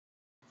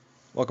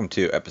Welcome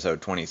to episode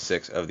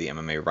 26 of the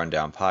MMA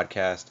Rundown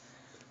podcast.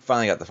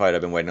 Finally got the fight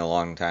I've been waiting a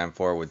long time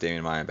for with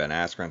Demian Maia and Ben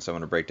Askren, so I'm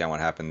going to break down what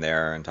happened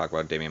there and talk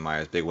about Demian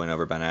Maia's big win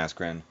over Ben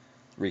Askren,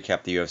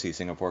 recap the UFC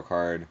Singapore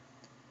card,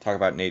 talk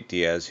about Nate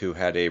Diaz, who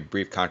had a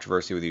brief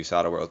controversy with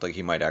USADA where it looked like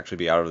he might actually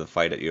be out of the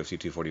fight at UFC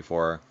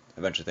 244.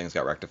 Eventually things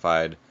got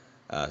rectified,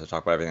 so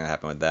talk about everything that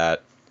happened with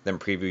that. Then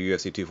preview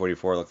UFC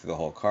 244, look through the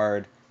whole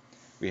card.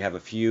 We have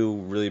a few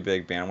really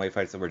big bantamweight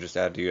fights that were just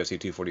added to UFC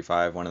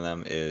 245. One of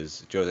them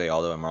is Jose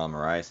Aldo and Marlon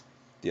Moraes.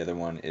 The other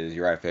one is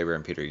Urijah Faber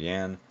and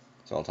Petr.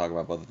 So I'll talk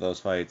about both of those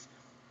fights.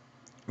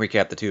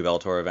 Recap the two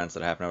Bellator events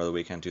that happened over the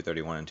weekend,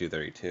 231 and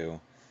 232.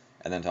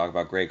 And then talk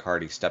about Greg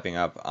Hardy stepping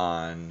up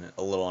on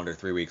a little under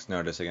 3 weeks'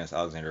 notice against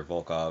Alexander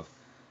Volkov.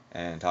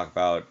 And talk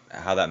about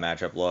how that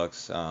matchup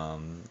looks,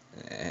 and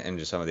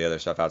just some of the other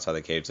stuff outside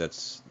the cage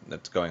that's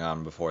going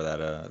on before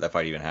that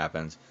fight even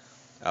happens.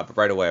 But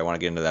right away, I want to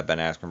get into that Ben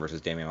Askren versus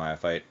Demian Maia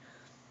fight.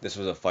 This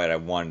was a fight I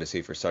wanted to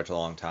see for such a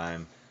long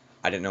time.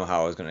 I didn't know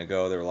how it was going to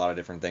go. There were a lot of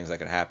different things that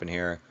could happen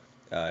here.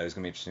 It was going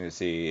to be interesting to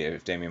see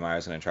if Demian Maia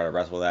was going to try to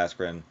wrestle with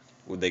Askren.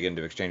 Would they get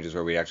into exchanges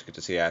where we actually get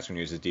to see Askren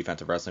use his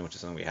defensive wrestling, which is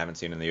something we haven't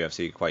seen in the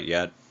UFC quite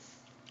yet.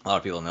 A lot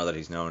of people know that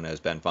he's known as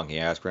Ben Funky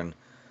Askren.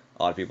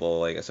 A lot of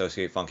people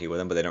associate Funky with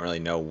him, but they don't really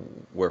know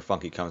where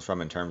Funky comes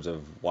from in terms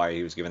of why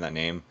he was given that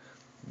name.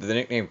 The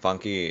nickname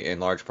Funky, in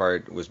large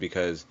part, was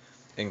because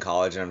in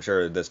college, and I'm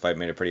sure this fight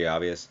made it pretty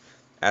obvious,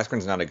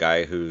 Askren's not a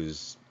guy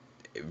who's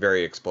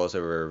very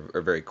explosive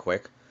or very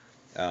quick.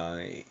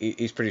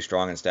 He's pretty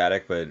strong and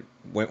static, but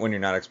when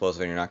you're not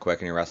explosive and you're not quick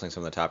and you're wrestling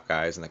some of the top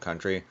guys in the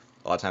country,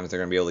 a lot of times they're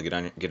going to be able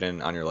to get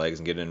in on your legs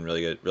and get in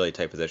really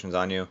tight positions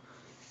on you.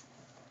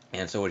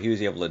 And so what he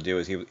was able to do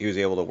is he was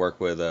able to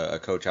work with a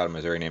coach out of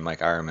Missouri named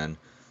Mike Ironman.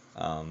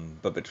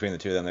 But between the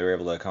two of them, they were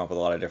able to come up with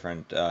a lot of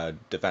different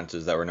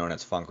defenses that were known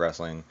as funk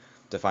wrestling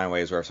to find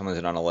ways where if someone's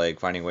in on a leg,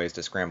 finding ways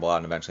to scramble out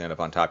and eventually end up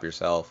on top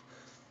yourself.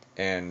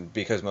 And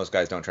because most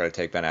guys don't try to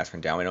take Ben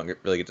Askren down, we don't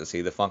really get to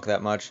see the funk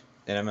that much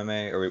in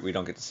MMA, or we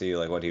don't get to see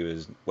what he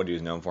was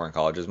known for in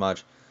college as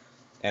much.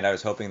 And I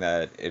was hoping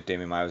that if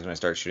Demian Maia was going to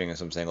start shooting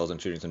some singles and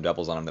shooting some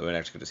doubles on him, that we'd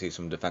actually get to see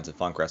some defensive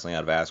funk wrestling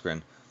out of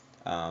Askren.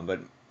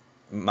 But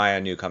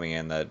Maia knew coming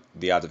in that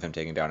the odds of him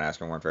taking down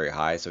Askren weren't very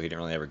high, so he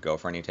didn't really ever go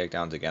for any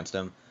takedowns against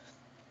him.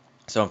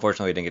 So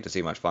unfortunately, we didn't get to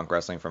see much funk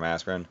wrestling from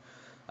Askren.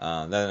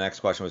 Then the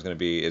next question was going to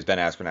be, is Ben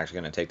Askren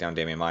actually going to take down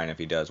Demian Maia? And if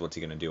he does, what's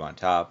he going to do on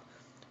top?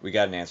 We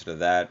got an answer to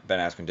that. Ben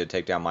Askren did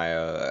take down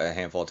Maia a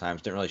handful of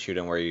times. Didn't really shoot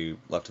him where he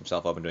left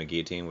himself open to a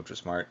guillotine, which was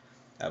smart.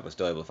 Was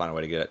still able to find a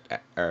way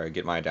to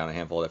get Maia down a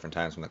handful of different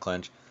times from the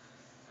clinch.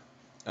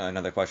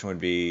 Another question would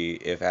be,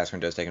 if Askren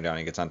does take him down and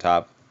he gets on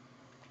top,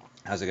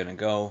 how's it going to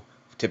go?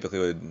 Typically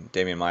with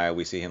Demian Maia,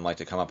 we see him like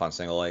to come up on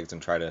single legs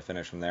and try to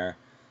finish from there.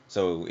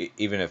 So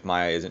even if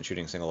Maia isn't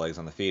shooting single legs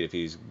on the feet, if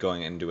he's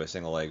going into a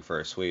single leg for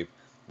a sweep,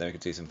 then we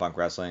could see some funk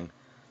wrestling.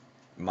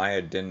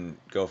 Maia didn't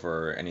go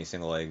for any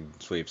single leg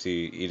sweeps.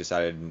 He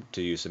decided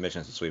to use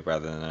submissions to sweep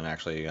rather than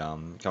actually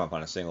come up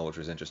on a single, which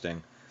was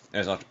interesting.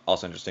 And it was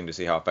also interesting to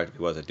see how effective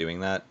he was at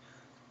doing that.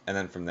 And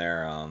then from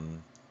there,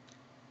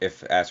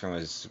 if Askren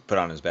was put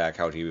on his back,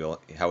 how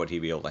would he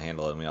be able to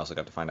handle it? And we also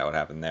got to find out what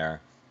happened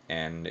there,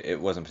 and it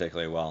wasn't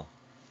particularly well.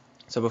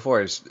 So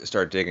before I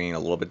start digging a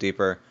little bit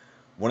deeper,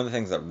 one of the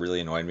things that really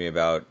annoyed me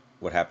about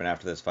what happened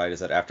after this fight is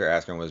that after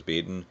Askren was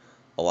beaten,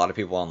 a lot of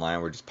people online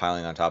were just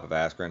piling on top of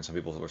Askren. Some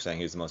people were saying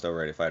he's the most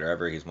overrated fighter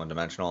ever. He's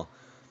one-dimensional.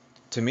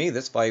 To me,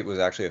 this fight was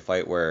actually a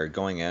fight where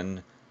going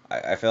in,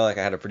 I feel like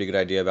I had a pretty good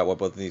idea about what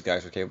both of these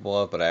guys were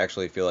capable of, but I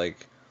actually feel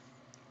like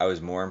I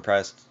was more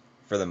impressed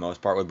for the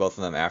most part with both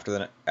of them after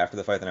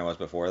the fight than I was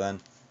before then.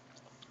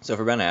 So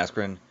for Ben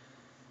Askren,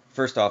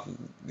 first off,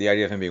 the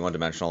idea of him being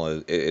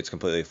one-dimensional it's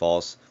completely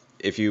false.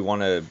 If you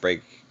want to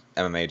break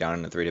MMA down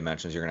into 3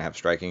 dimensions, you're going to have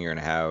striking, you're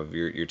going to have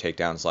your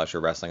takedown /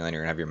 your wrestling, and then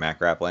you're going to have your mat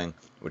grappling,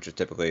 which is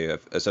typically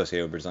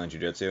associated with Brazilian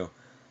Jiu-Jitsu.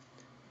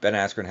 Ben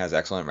Askren has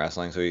excellent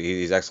wrestling, so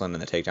he's excellent in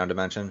the takedown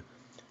dimension,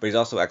 but he's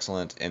also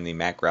excellent in the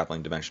mat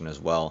grappling dimension as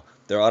well.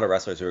 There are a lot of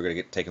wrestlers who are going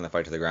to get taking the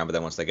fight to the ground, but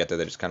then once they get there,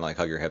 they just kind of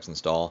hug your hips and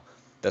stall.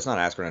 That's not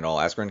Askren at all.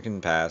 Askren can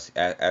pass.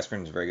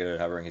 Askren's very good at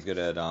hovering. He's good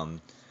at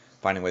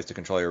finding ways to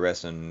control your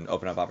wrist and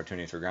open up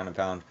opportunities for ground and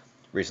pound.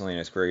 Recently in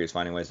his career, he's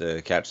finding ways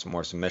to catch some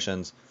more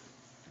submissions.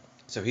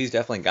 So he's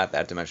definitely got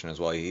that dimension as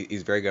well.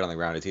 He's very good on the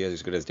ground. Is he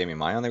as good as Demian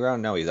Maia on the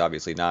ground? No, he's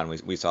obviously not,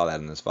 and we saw that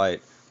in this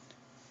fight.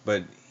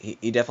 But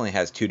he definitely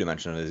has 2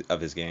 dimensions of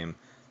his game.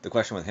 The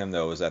question with him,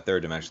 though, was that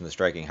 3rd dimension, the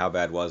striking. How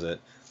bad was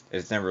it?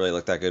 It's never really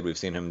looked that good. We've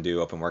seen him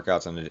do open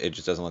workouts, and it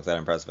just doesn't look that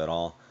impressive at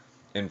all.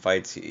 In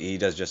fights, he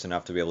does just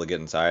enough to be able to get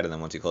inside, and then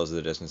once he closes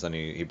the distance, then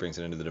he brings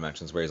it into the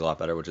dimensions where he's a lot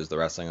better, which is the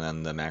wrestling and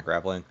then the mat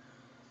grappling.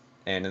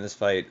 And in this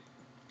fight,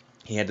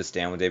 he had to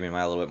stand with Demian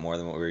Maia a little bit more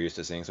than what we were used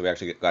to seeing, so we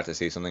actually got to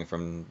see something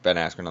from Ben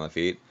Askren on the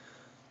feet.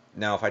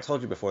 Now, if I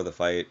told you before the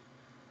fight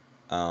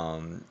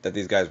that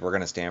these guys were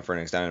going to stand for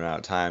an extended amount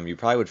of time, you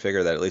probably would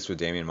figure that at least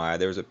with Demian Maia,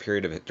 there was a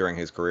period of it during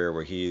his career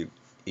where he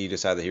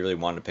decided that he really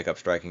wanted to pick up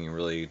striking and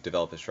really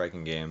develop his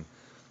striking game.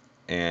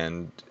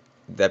 And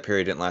that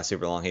period didn't last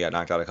super long. He got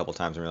knocked out a couple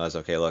times and realized,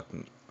 okay, look,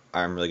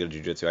 I'm really good at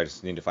jiu-jitsu. I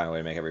just need to find a way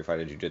to make every fight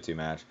a jiu-jitsu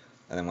match.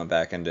 And then went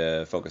back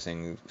into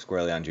focusing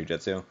squarely on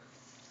jiu-jitsu.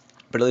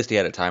 But at least he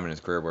had a time in his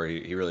career where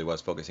he really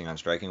was focusing on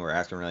striking, where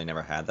Askren really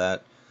never had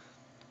that.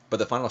 But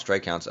the final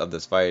strike counts of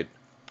this fight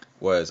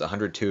was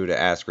 102 to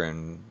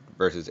Askren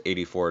versus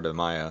 84 to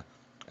Maia.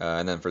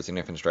 And then for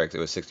significant strikes, it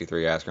was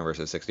 63 Askren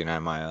versus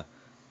 69 Maia.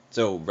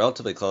 So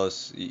relatively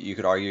close. You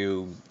could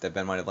argue that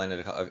Ben might have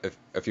landed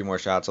a few more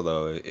shots,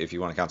 although if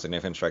you want to count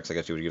significant strikes, I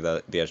guess you would give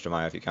the edge to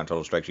Maia. If you count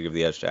total strikes, you give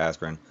the edge to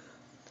Askren.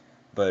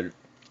 But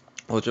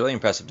what's really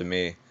impressive to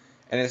me,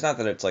 and it's not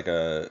that it's like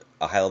a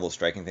high-level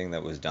striking thing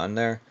that was done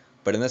there,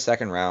 but in the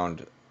second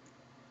round,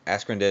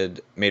 Askren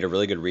made a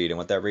really good read, and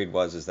what that read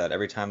was is that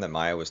every time that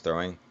Maia was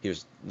throwing, he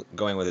was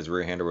going with his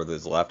rear hand or with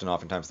his left, and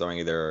oftentimes throwing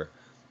either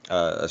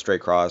a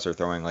straight cross or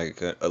throwing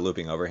like a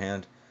looping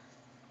overhand.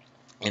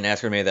 And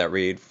Askren made that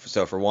read.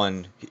 So for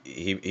one,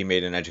 he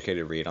made an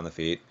educated read on the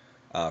feet.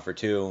 For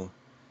two,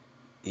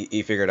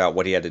 he figured out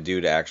what he had to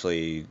do to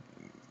actually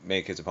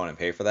make his opponent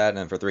pay for that. And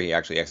then for three, he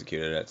actually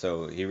executed it.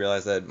 So he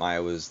realized that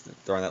Maia was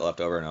throwing that left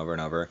over and over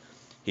and over.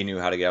 He knew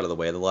how to get out of the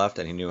way of the left,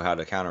 and he knew how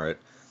to counter it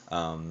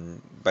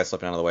by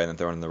slipping out of the way and then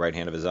throwing in the right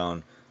hand of his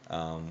own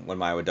when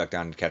Maia would duck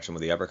down and catch him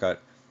with the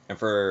uppercut. And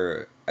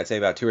for, I'd say,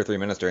 about 2 or 3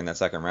 minutes during that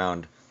second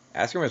round,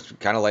 Askren was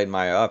kind of lighting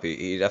Maia up.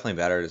 He definitely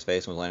battered his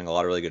face and was landing a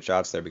lot of really good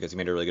shots there because he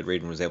made a really good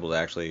read and was able to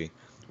actually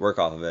work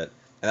off of it.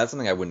 And that's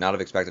something I would not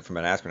have expected from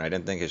Ben Askren. I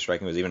didn't think his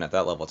striking was even at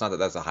that level. It's not that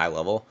that's a high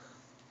level,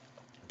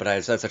 but I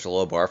had set such a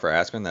low bar for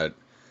Askren that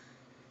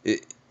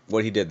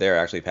what he did there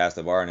actually passed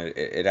the bar, and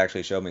it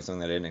actually showed me something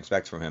that I didn't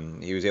expect from him.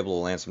 He was able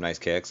to land some nice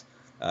kicks.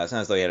 It's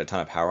not as though he had a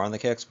ton of power on the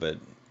kicks, but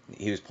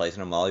he was placing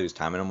them well. He was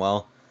timing them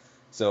well.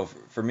 So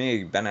for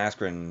me, Ben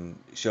Askren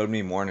showed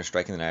me more in his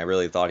striking than I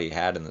really thought he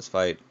had in this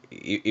fight,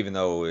 even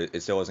though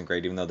it still wasn't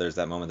great, even though there's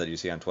that moment that you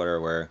see on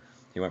Twitter where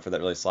he went for that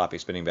really sloppy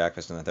spinning back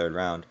fist in the third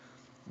round.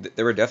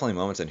 There were definitely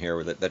moments in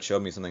here that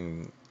showed me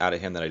something out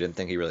of him that I didn't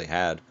think he really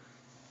had.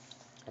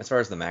 As far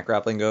as the mat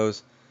grappling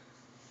goes,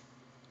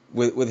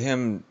 with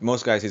him,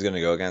 most guys he's going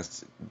to go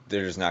against,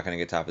 they're just not going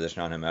to get top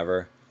position on him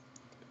ever.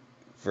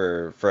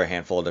 For a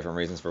handful of different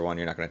reasons. For one,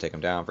 you're not going to take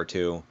him down. For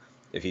two,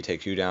 if he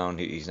takes you down,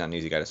 he's not an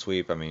easy guy to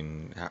sweep. I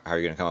mean, how are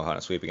you going to come up on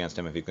a sweep against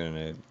him if he's going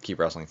to keep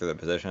wrestling through the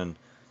position?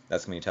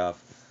 That's going to be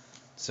tough.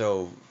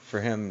 So for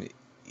him,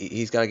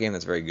 he's got a game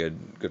that's very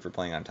good for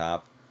playing on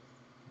top.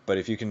 But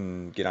if you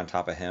can get on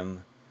top of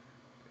him,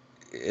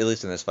 at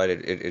least in this fight,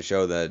 it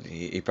showed that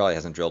he probably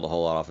hasn't drilled a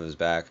whole lot off of his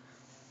back.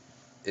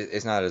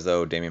 It's not as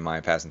though Demian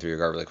Maia passing through your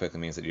guard really quickly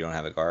means that you don't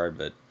have a guard,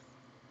 but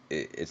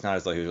it's not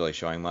as though he was really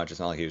showing much. It's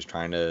not like he was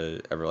trying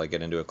to ever like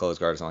get into a closed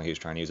guard. It's not like he was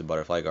trying to use a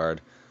butterfly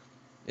guard.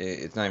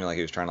 It's not even like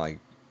he was trying to like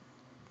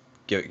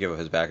give up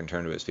his back and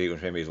turn to his feet,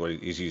 which maybe is what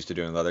he's used to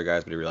doing with other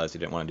guys, but he realized he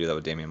didn't want to do that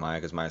with Demian Maia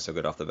because Maia's so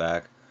good off the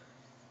back.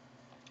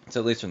 So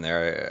at least from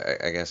there,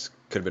 I guess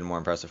could have been more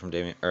impressive from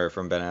Ben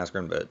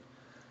Askren, but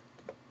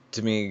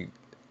to me,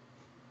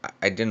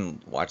 I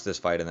didn't watch this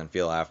fight and then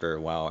feel after,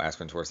 wow,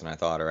 Askren's worse than I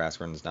thought, or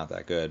Askren's not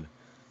that good.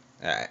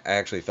 I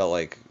actually felt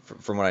like,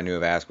 from what I knew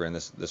of Askren,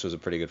 this was a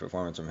pretty good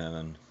performance from him,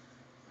 and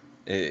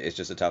it's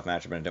just a tough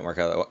matchup, and it didn't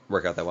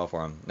work out that well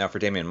for him. Now for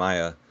Demian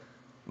Maia,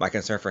 my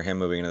concern for him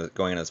going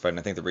into this fight, and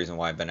I think the reason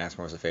why Ben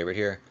Askren was a favorite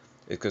here,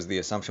 is because the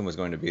assumption was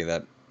going to be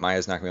that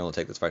Maia's not going to be able to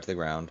take this fight to the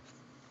ground.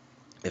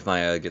 If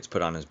Maia gets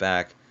put on his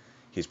back,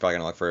 he's probably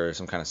going to look for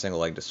some kind of single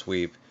leg to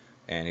sweep,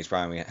 and he's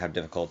probably going to have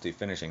difficulty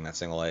finishing that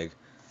single leg.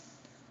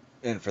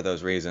 And for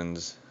those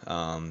reasons,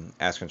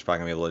 Askren's probably going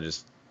to be able to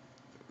just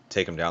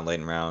take him down late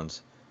in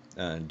rounds,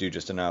 do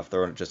just enough,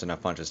 throw just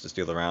enough punches to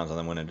steal the rounds, and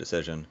then win a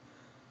decision.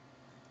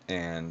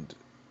 And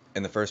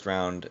in the first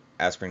round,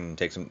 Askren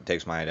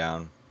takes Maia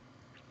down.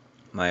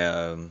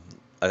 Maia,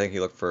 I think he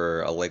looked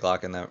for a leg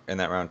lock in that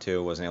round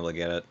too, wasn't able to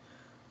get it.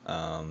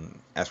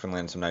 Askren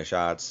landed some nice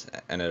shots,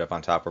 ended up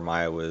on top where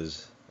Maia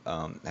was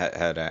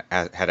had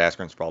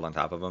Askren sprawled on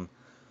top of him.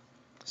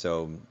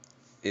 So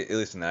at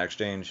least in that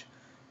exchange,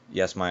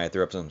 yes, Maia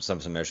threw up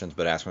some submissions,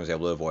 but Askren was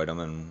able to avoid them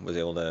and was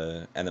able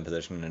to end the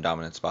position in a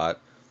dominant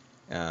spot.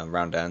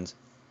 Round ends.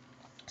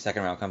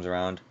 Second round comes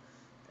around,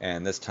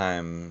 and this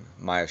time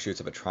Maia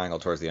shoots up a triangle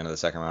towards the end of the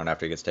second round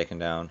after he gets taken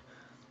down.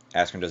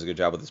 Askren does a good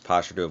job with his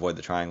posture to avoid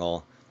the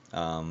triangle,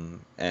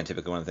 and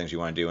typically one of the things you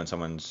want to do when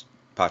someone's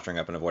posturing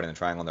up and avoiding the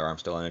triangle and their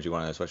arm's still in is you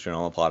want to switch to an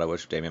omoplata,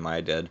 which Demian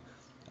Maia did.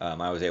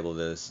 Maia was able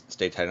to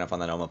stay tight enough on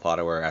that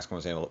omoplata where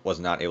Askren was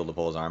not able to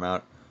pull his arm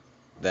out.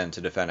 Then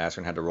to defend,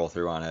 Askren had to roll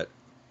through on it.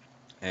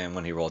 And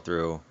when he rolled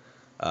through,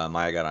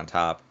 Maia got on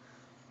top,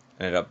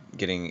 ended up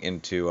getting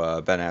into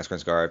Ben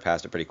Askren's guard,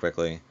 passed it pretty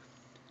quickly,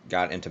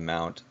 got into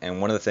mount.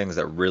 And one of the things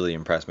that really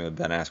impressed me with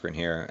Ben Askren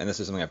here, and this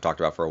is something I've talked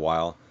about for a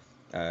while,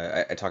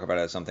 I talk about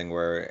it as something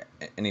where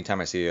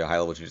anytime I see a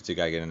high-level jiu-jitsu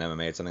guy get in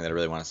MMA, it's something that I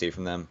really want to see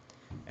from them,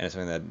 and it's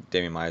something that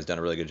Demian Maia has done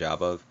a really good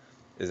job of,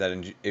 is that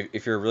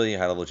if you're a really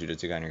high-level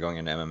jiu-jitsu guy and you're going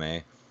into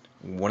MMA,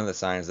 one of the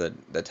signs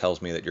that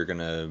tells me that you're going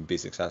to be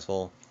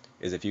successful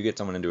is if you get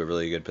someone into a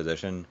really good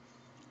position,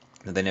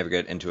 that they never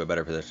get into a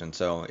better position.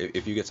 So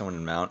if you get someone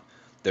in mount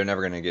they're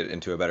never going to get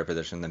into a better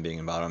position than being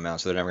in bottom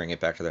mount, so they're never going to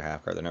get back to their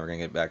half guard. They're never going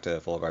to get back to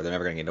full guard. They're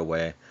never going to get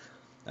away.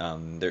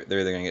 They're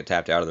either going to get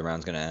tapped out or the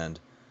round's going to end.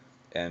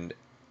 And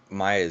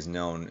Maia is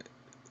known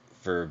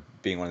for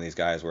being one of these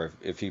guys where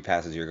if he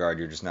passes your guard,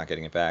 you're just not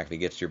getting it back. If he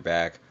gets your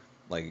back,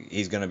 like,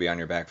 he's going to be on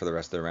your back for the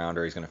rest of the round,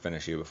 or he's going to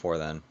finish you before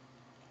then.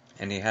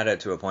 And he had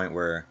it to a point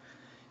where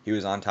he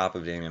was on top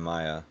of Demian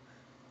Maia.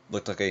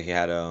 Looked like he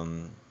had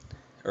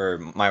or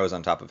Maia was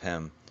on top of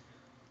him.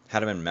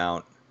 Had him in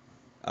mount.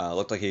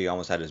 Looked like he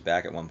almost had his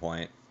back at one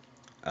point.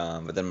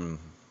 But then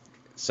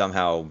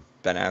somehow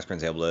Ben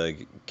Askren's able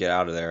to get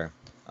out of there.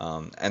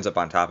 Ends up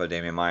on top of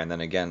Demian Maia, and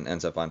then again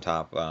ends up on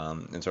top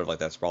in sort of like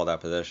that sprawled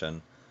out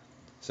position.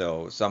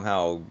 So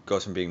somehow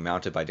goes from being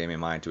mounted by Demian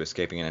Maia to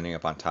escaping and ending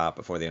up on top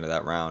before the end of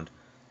that round.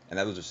 And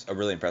that was just a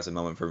really impressive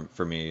moment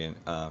for me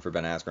and for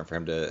Ben Askren, for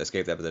him to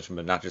escape that position,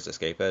 but not just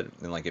escape it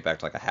and like get back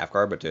to like a half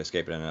guard, but to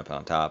escape it and end up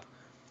on top.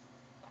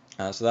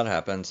 So that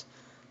happens.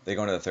 They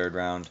go into the third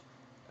round.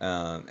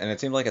 And it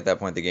seemed like at that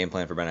point the game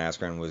plan for Ben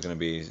Askren was going to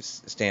be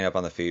staying up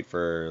on the feet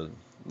for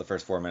the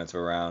first 4 minutes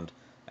of a round,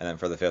 and then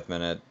for the fifth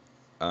minute,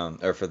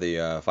 or for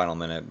the final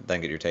minute,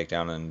 then get your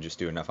takedown and just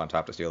do enough on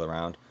top to steal the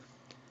round.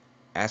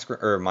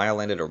 Maia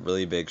landed a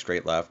really big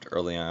straight left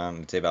early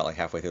on, I'd say about like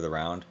halfway through the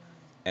round.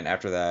 And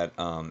after that,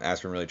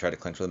 Askren really tried to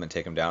clinch with him and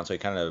take him down, so he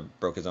kind of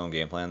broke his own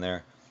game plan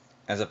there.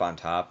 Ends up on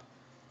top.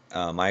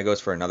 Maia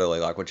goes for another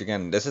leg lock, which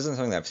again, this isn't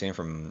something that I've seen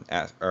from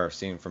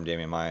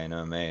Demian Maia in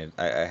MMA.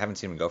 I haven't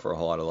seen him go for a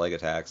whole lot of leg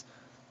attacks,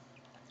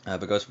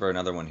 but goes for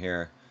another one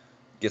here,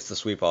 gets the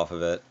sweep off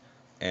of it,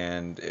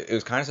 and it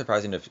was kind of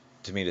surprising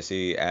to me to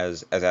see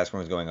as Askren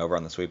was going over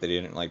on the sweep that he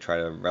didn't like try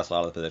to wrestle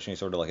out of the position. He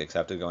sort of like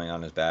accepted going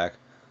on his back.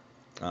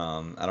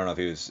 I don't know if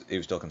he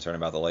was still concerned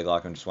about the leg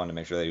lock and just wanted to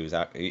make sure that he was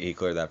out, he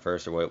cleared that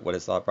first, or what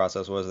his thought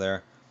process was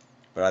there.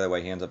 But either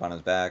way, he ends up on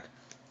his back,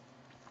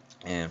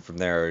 and from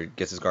there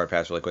gets his guard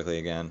pass really quickly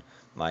again.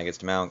 Maia gets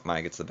to mount,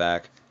 Maia gets the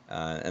back,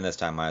 and this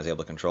time Maia's able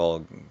to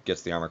control,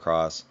 gets the arm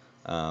across,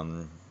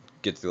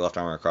 gets the left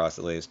arm across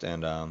at least,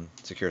 and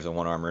secures a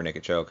one-arm rear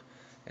naked choke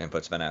and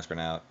puts Ben Askren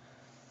out.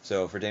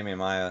 So for Demian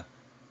Maia,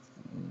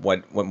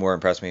 what more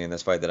impressed me in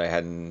this fight that I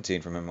hadn't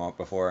seen from him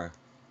before?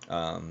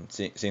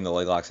 Seeing the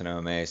leg locks in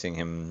MMA, seeing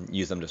him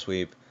use them to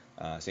sweep,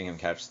 seeing him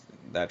catch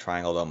that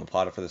triangle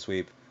omoplata for the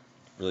sweep.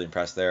 Really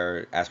impressed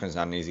there. Askren's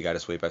not an easy guy to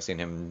sweep. I've seen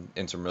him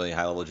in some really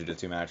high-level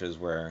jiu-jitsu matches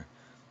where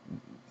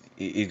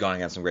he's gone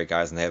against some great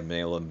guys and they haven't been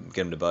able to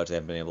get him to budge. They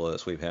haven't been able to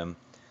sweep him.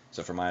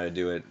 So for Maia to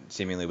do it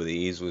seemingly with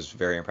ease was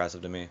very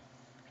impressive to me.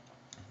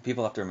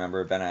 People have to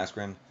remember Ben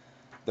Askren,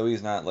 though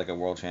he's not like a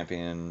world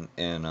champion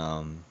in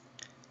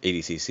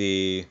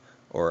ADCC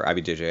or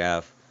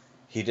IBJJF,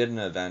 he did an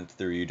event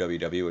through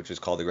UWW, which is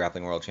called the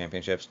Grappling World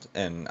Championships,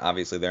 and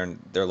obviously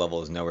their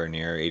level is nowhere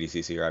near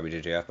ADCC or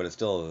IBJJF, but it's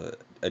still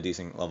a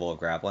decent level of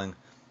grappling.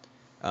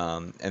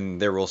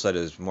 And their rule set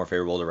is more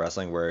favorable to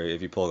wrestling, where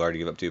if you pull a guard, you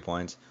give up 2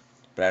 points.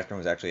 But Askren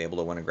was actually able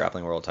to win a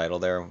Grappling World title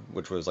there,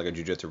 which was like a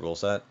jiu-jitsu rule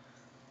set.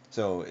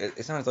 So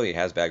it's not as though he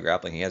has bad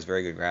grappling. He has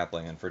very good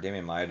grappling, and for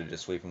Demian Maia to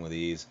just sweep him with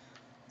ease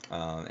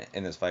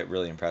in this fight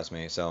really impressed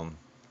me. So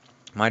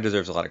Maia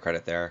deserves a lot of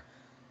credit there.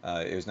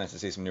 It was nice to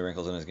see some new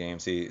wrinkles in his game.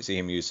 See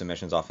him use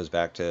submissions off his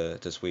back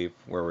to sweep,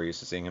 where we're used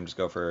to seeing him just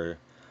go for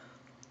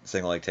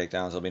single leg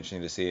takedowns. It'll be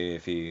interesting to see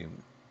if he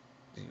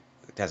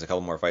has a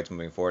couple more fights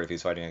moving forward. If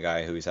he's fighting a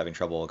guy who he's having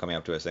trouble coming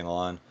up to a single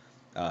on,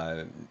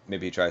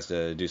 maybe he tries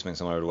to do something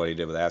similar to what he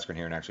did with Askren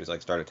here and actually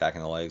like start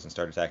attacking the legs and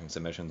start attacking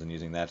submissions and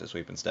using that to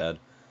sweep instead.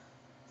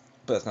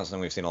 But that's not something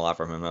we've seen a lot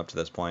from him up to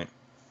this point.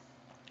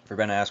 For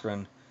Ben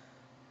Askren,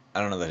 I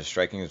don't know that his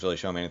striking has really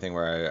shown me anything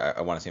where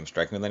I want to see him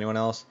striking with anyone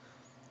else.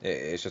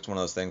 It's just one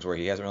of those things where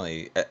he hasn't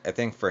really. I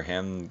think for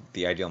him,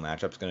 the ideal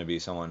matchup is going to be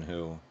someone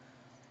who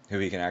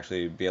he can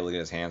actually be able to get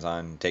his hands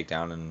on, take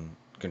down, and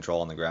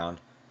control on the ground.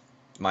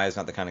 Maia's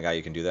not the kind of guy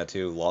you can do that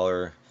to.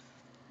 Lawler,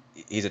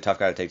 he's a tough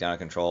guy to take down and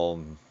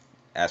control.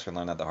 Askren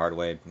learned that the hard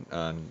way,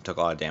 took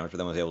a lot of damage, but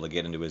then was able to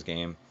get into his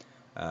game.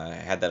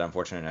 Had that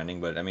unfortunate ending,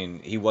 but I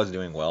mean, he was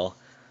doing well.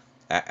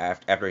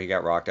 After he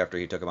got rocked, after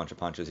he took a bunch of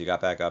punches, he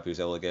got back up. He was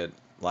able to get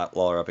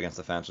Lawler up against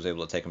the fence, was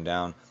able to take him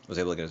down, was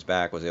able to get his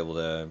back, was able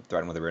to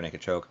threaten with a rear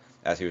naked choke.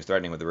 As he was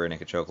threatening with the rear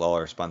naked choke,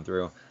 Lawler spun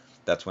through.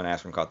 That's when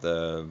Askren caught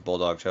the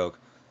bulldog choke.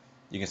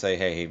 You can say,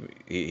 hey,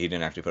 he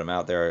didn't actually put him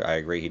out there. I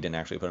agree, he didn't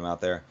actually put him out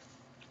there.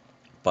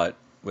 But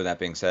with that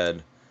being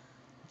said,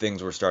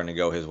 things were starting to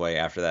go his way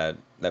after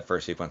that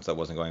first sequence that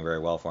wasn't going very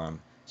well for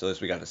him. So at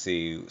least we got to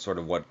see sort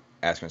of what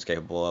Askren's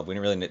capable of. We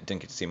didn't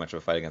get to see much of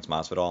a fight against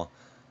Masvidal.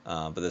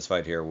 But this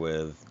fight here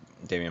with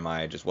Demian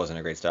Maia just wasn't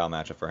a great style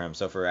matchup for him.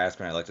 So for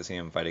Askren, I'd like to see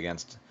him fight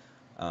against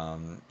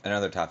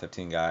another top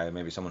 15 guy,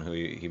 maybe someone who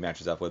he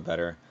matches up with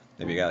better.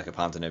 Maybe a guy like a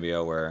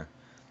Ponzinibbio where,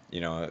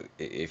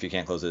 if you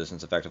can't close the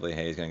distance effectively,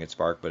 hey, he's going to get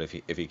sparked. But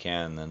if he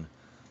can, then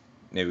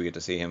maybe we get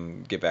to see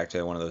him get back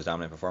to one of those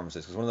dominant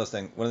performances. Because one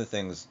of the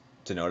things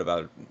to note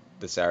about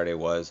this Saturday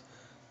was,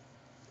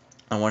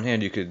 on one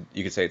hand, you could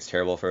say it's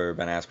terrible for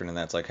Ben Askren, and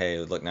that's like, hey,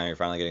 look, now you're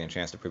finally getting a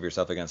chance to prove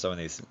yourself against some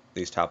of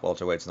these top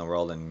welterweights in the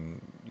world,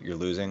 and you're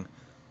losing.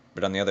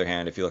 But on the other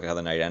hand, if you look at how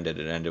the night ended,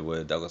 it ended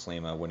with Douglas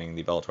Lima winning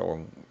the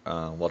Bellator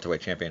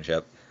welterweight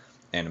championship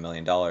and $1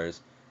 million.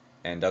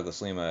 And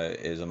Douglas Lima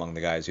is among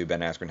the guys who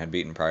Ben Askren had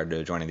beaten prior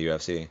to joining the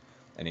UFC,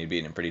 and he'd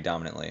beaten him pretty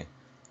dominantly.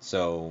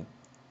 So,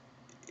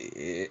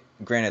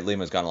 granted,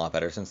 Lima's gotten a lot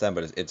better since then,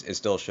 but it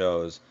still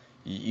shows.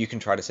 You can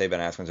try to say Ben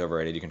Askren's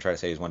overrated, you can try to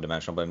say he's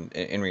one-dimensional, but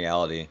in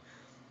reality,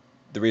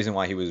 the reason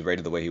why he was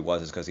rated the way he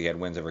was is because he had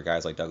wins over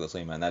guys like Douglas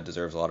Lima, and that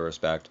deserves a lot of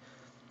respect.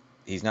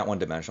 He's not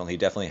one-dimensional. He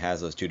definitely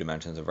has those two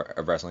dimensions of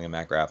wrestling and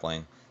mat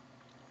grappling,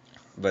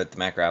 but the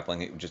mat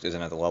grappling just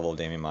isn't at the level of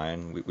Demian Maia,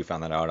 and we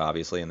found that out,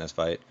 obviously, in this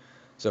fight.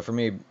 So for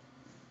me,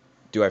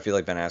 do I feel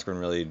like Ben Askren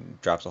really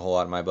drops a whole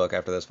lot in my book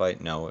after this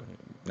fight? No,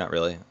 not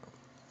really.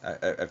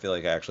 I feel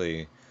like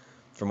actually,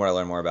 from what I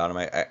learned more about him,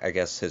 I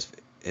guess his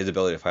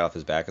ability to fight off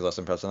his back is less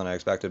impressive than I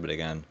expected, but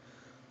again,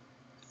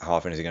 how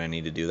often is he going to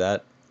need to do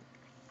that?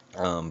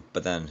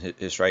 But then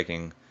his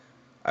striking,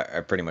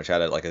 I pretty much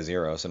had it like a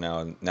 0, so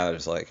now that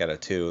it's like at a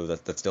 2,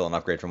 that's still an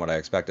upgrade from what I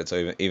expected.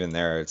 So even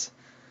there,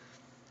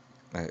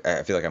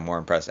 I feel like I'm more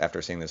impressed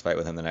after seeing this fight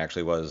with him than I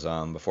actually was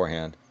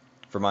beforehand.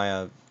 For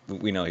Maia,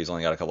 we know he's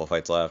only got a couple of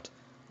fights left.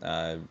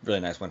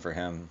 Really nice win for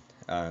him.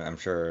 I'm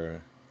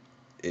sure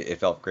it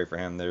felt great for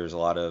him. There's a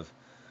lot of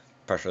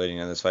pressure leading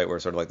into this fight where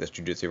it's sort of like this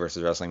jiu-jitsu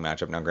versus wrestling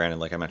matchup. Now, granted,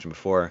 like I mentioned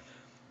before,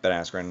 Ben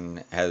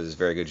Askren has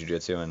very good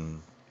jiu-jitsu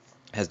and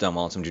has done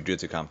well in some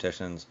jiu-jitsu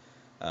competitions.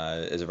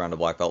 Is around a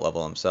black belt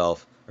level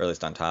himself, or at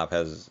least on top,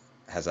 has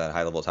that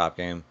high-level top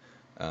game.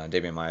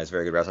 Demian Maia is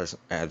very good wrestler,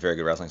 has very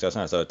good wrestling, so it's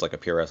not as though it's like a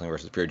pure wrestling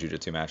versus pure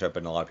jiu-jitsu matchup,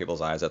 but in a lot of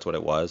people's eyes, that's what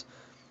it was.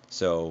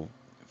 So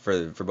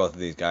for both of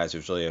these guys,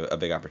 there's really a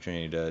big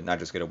opportunity to not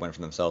just get a win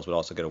for themselves, but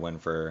also get a win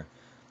for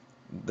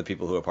the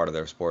people who are part of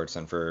their sports,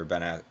 and for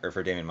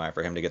for Demian Maia,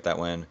 for him to get that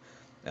win,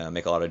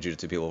 make a lot of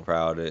jiu-jitsu people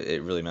proud.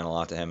 It really meant a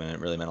lot to him, and it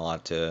really meant a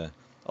lot to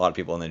a lot of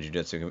people in the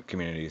jiu-jitsu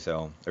community.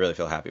 So I really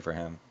feel happy for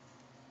him.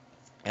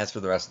 As for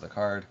the rest of the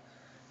card,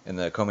 in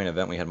the co-main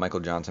event, we had Michael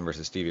Johnson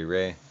versus Stevie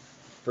Ray.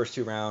 First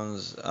 2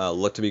 rounds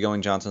looked to be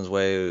going Johnson's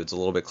way. It's a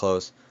little bit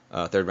close.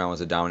 Third round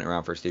was a dominant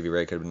round for Stevie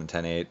Ray. Could have been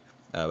 10-8,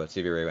 but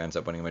Stevie Ray ends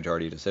up winning a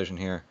majority decision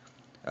here.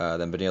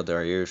 Then Beneil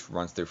Dariush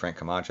runs through Frank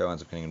Camacho,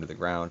 ends up pinning him to the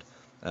ground,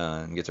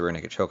 and gets a rear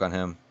naked choke on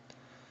him.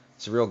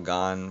 Ciryl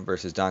Gane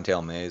versus Dante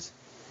Almeida.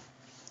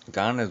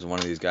 Gane is one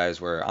of these guys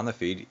where on the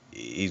feet,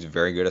 he's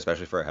very good,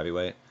 especially for a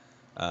heavyweight.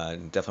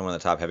 Definitely one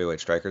of the top heavyweight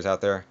strikers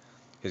out there.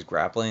 His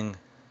grappling,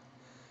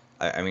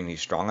 I mean,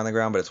 he's strong on the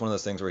ground, but it's one of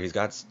those things where he's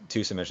got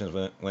 2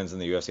 submissions wins in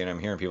the UFC, and I'm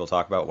hearing people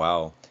talk about,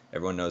 wow,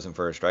 everyone knows him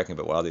for his striking,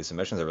 but wow, these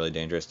submissions are really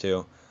dangerous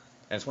too.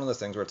 And it's one of those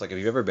things where it's like, if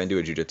you've ever been to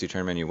a jiu-jitsu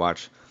tournament and you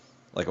watch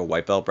like a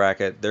white belt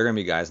bracket, there are going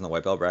to be guys in the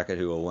white belt bracket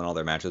who will win all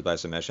their matches by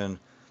submission.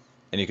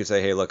 And you could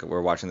say, hey, look,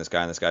 we're watching this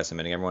guy, and this guy's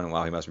submitting everyone, and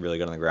wow, he must be really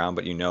good on the ground.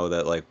 But you know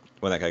that, like,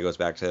 when that guy goes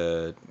back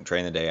to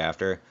train the day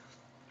after,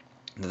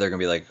 that they're going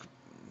to be, like,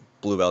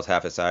 blue belts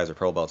half his size or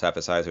purple belts half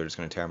his size who are just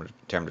going to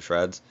tear him to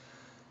shreds.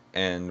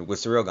 And with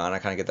Ciryl Gane, I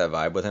kind of get that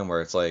vibe with him, where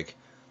it's like,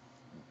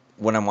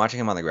 when I'm watching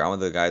him on the ground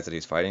with the guys that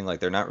he's fighting, like,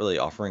 they're not really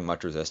offering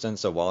much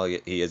resistance. So while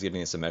he is getting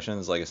his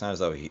submissions, like, it's not as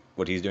though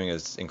what he's doing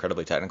is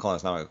incredibly technical, and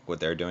it's not like what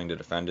they're doing to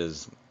defend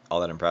is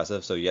all that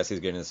impressive. So yes, he's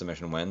getting the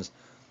submission wins,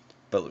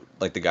 but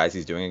like the guys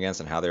he's doing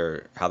against and how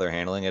they're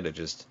handling it,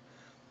 it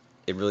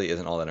really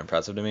isn't all that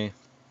impressive to me.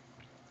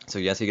 So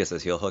yes, he gets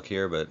this heel hook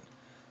here, but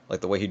like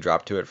the way he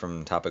dropped to it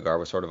from top of guard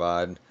was sort of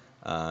odd.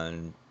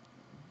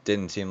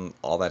 Didn't seem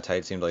all that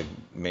tight. Seemed like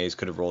Mays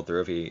could have rolled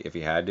through if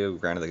he had to.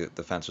 Granted,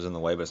 the fence was in the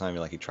way, but it's not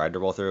even like he tried to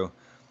roll through.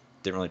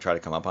 Didn't really try to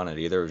come up on it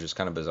either. It was just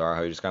kind of bizarre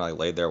how he just kind of like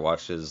laid there,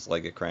 watched his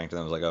leg get cranked, and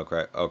then was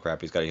like, oh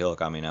crap, he's got a heel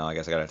hook on me now. I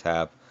guess I got to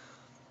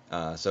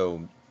tap.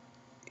 So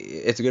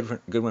it's a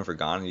good win for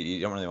Gane. You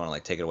don't really want to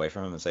like take it away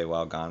from him and say,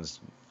 wow, Gane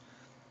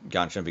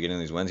shouldn't be getting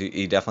these wins.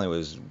 He definitely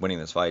was winning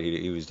this fight.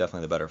 He was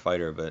definitely the better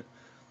fighter, but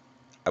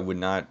I would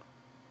not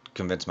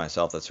convince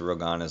myself that Ciryl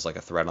Gane is like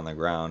a threat on the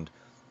ground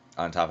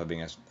on top of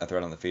being a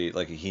threat on the feet.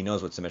 Like, he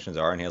knows what submissions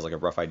are, and he has like a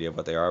rough idea of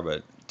what they are,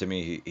 but to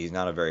me, he's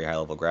not a very high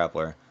level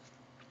grappler.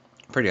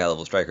 Pretty high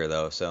level striker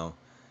though. So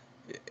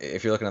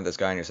if you're looking at this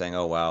guy and you're saying,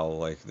 oh wow,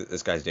 like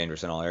this guy's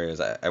dangerous in all areas,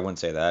 I wouldn't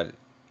say that.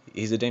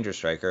 He's a dangerous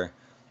striker.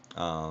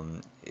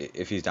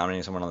 If he's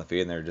dominating someone on the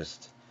feet and they're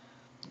just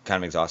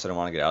kind of exhausted and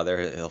want to get out of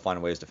there, he'll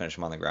find ways to finish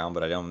him on the ground.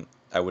 But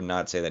I would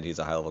not say that he's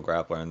a high level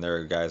grappler. And there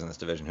are guys in this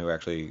division who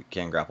actually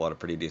can grapple at a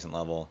pretty decent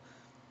level.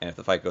 And if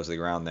the fight goes to the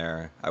ground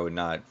there, I would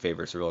not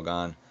favor Ciryl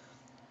Gane.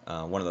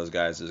 One of those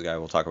guys is a guy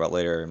we'll talk about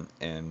later,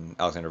 and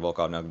Alexander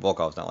Volkov. Now,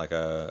 Volkov's not like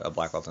a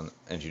black belt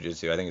in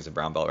jiu-jitsu. I think he's a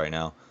brown belt right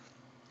now.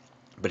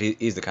 But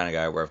he's the kind of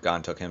guy where if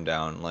Gane took him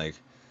down, like,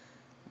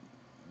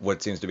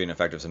 what seems to be an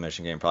effective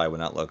submission game probably would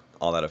not look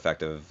all that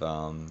effective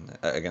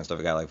against a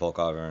guy like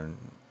Volkov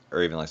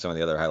or even like some of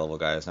the other high-level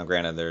guys. Now,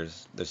 granted,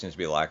 there seems to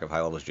be a lack of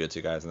high-level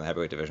jiu-jitsu guys in the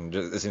heavyweight division.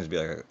 There seems to be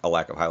like a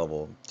lack of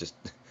high-level just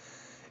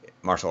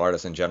martial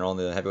artists in general in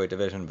the heavyweight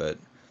division, but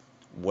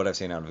what I've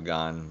seen out of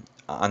Gane,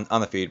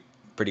 on the feet,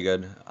 pretty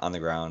good. On the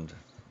ground,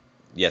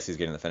 yes, he's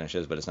getting the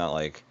finishes, but it's not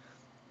like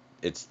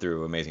it's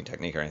through amazing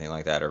technique or anything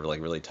like that, or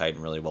like really tight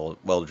and really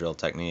well-drilled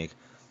technique.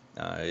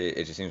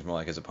 It just seems more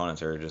like his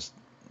opponents are just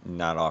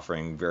not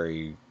offering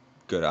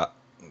good,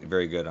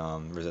 very good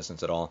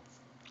resistance at all.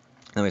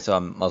 Then we saw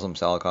Muslim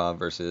Salikov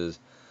versus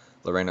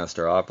Loreno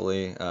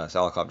Staropoli.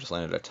 Salikov just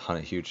landed a ton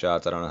of huge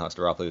shots. I don't know how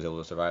Staropoli was able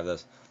to survive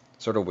this.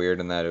 Sort of weird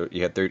in that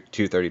you had two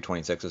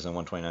 30-26s and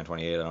one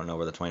 29-28. I don't know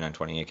where the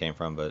 29-28 came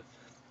from, but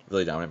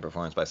really dominant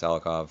performance by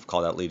Salikov.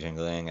 Called out Li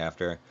Jingliang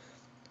after.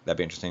 That'd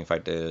be an interesting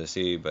fight to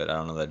see, but I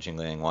don't know that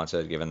Jingliang wants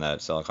it, given that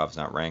Salikov is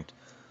not ranked.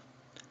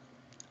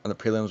 On the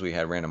prelims, we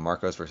had Random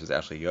Marcos versus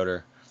Ashley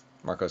Yoder.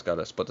 Marcos got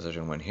a split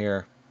decision win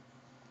here.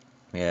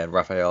 We had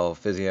Rafael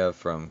Fiziev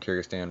from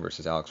Kyrgyzstan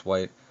versus Alex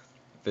White.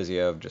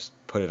 Fiziev just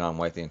put it on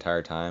White the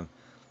entire time.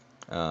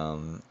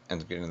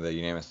 Ends up getting the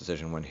unanimous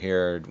decision win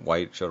here.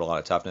 White showed a lot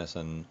of toughness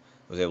and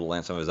was able to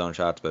land some of his own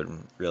shots, but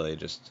really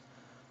just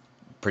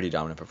pretty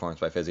dominant performance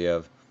by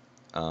Fiziev.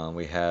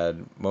 We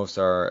had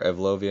Mosar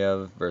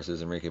Evloviev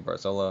versus Enrique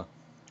Barzola.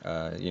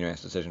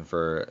 Unanimous decision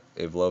for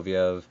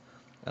Evloviev.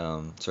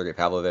 Sergey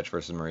Pavlovich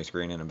versus Maurice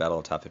Green in a battle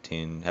of top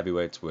 15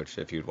 heavyweights, which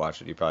if you'd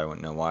watched it, you probably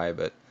wouldn't know why,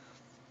 but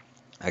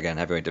again,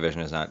 heavyweight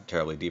division is not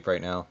terribly deep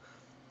right now,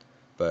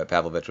 but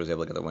Pavlovich was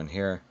able to get the win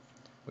here.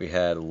 We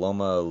had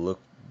Loma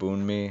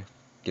Lukbunmi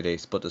get a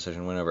split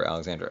decision win over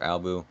Alexander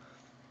Albu,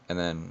 and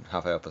then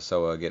Rafael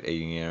Pessoa get a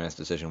unanimous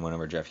decision win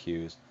over Jeff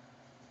Hughes.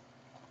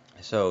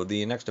 So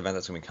the next event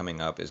that's going to be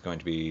coming up is going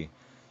to be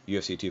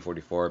UFC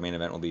 244. Main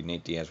event will be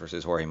Nate Diaz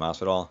versus Jorge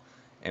Masvidal.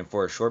 And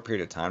for a short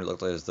period of time, it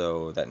looked as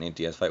though that Nate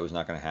Diaz fight was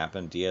not going to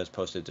happen. Diaz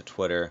posted to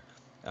Twitter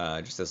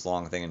just this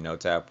long thing in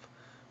Notes app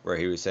where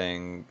he was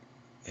saying,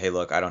 hey,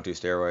 look, I don't do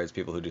steroids.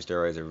 People who do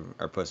steroids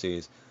are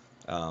pussies.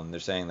 They're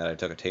saying that I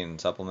took a Tatin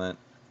supplement.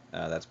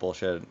 That's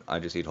bullshit. I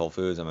just eat whole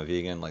foods. I'm a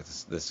vegan. Like,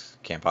 this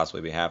can't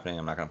possibly be happening.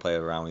 I'm not going to play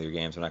around with your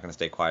games. I'm not going to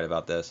stay quiet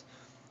about this.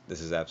 This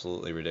is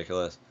absolutely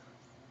ridiculous.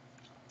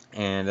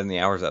 And in the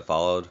hours that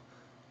followed,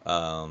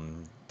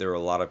 there were a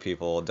lot of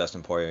people,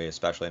 Dustin Poirier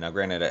especially. Now,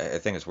 granted, I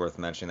think it's worth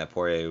mentioning that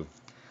Poirier,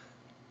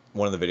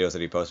 one of the videos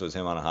that he posted was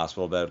him on a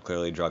hospital bed,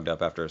 clearly drugged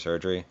up after a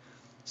surgery.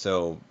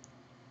 So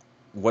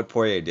what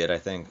Poirier did, I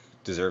think,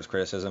 deserves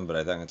criticism, but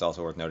I think it's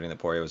also worth noting that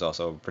Poirier was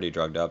also pretty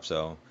drugged up,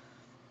 so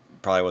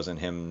probably wasn't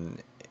him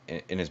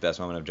in his best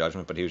moment of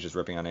judgment, but he was just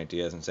ripping on Nate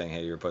Diaz and saying,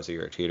 hey, you're a pussy,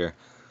 you're a cheater.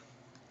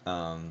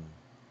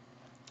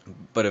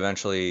 But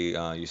eventually,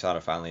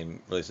 USADA finally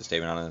released a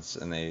statement on this,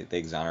 and they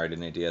exonerated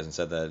Nate Diaz and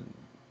said that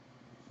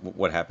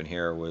what happened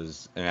here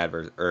was an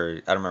adverse,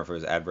 or I don't remember if it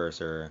was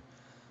adverse or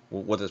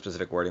what the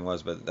specific wording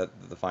was, but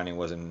that the finding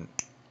wasn't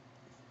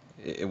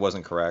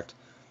correct,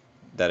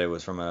 that it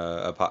was from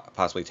a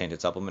possibly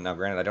tainted supplement. Now,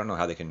 granted, I don't know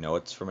how they can know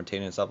it's from a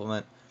tainted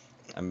supplement.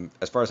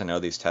 As far as I know,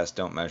 these tests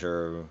don't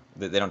measure,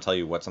 they don't tell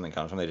you what something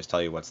comes from, they just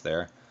tell you what's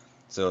there.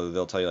 So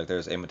they'll tell you, like,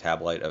 there's a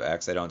metabolite of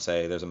X. They don't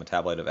say there's a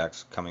metabolite of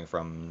X coming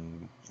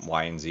from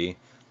Y and Z.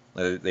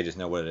 They just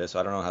know what it is. So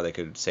I don't know how they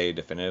could say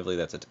definitively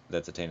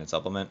that's a tainted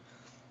supplement.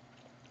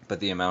 But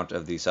the amount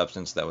of the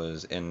substance that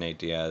was in Nate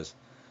Diaz,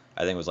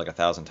 I think, was like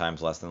 1,000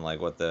 times less than like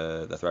what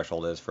the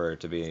threshold is for it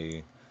to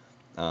be,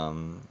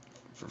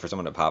 for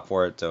someone to pop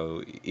for it.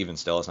 So even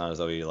still, it's not as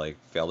though he like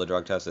failed a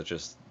drug test. It's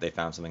just they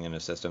found something in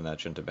his system that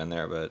shouldn't have been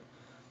there. But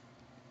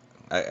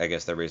I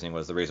guess their reasoning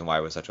was the reason why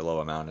it was such a low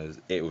amount is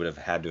it would have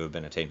had to have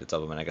been a tainted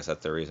supplement. I guess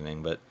that's their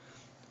reasoning. But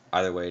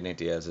either way, Nate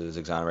Diaz is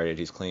exonerated.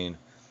 He's clean.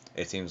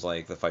 It seems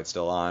like the fight's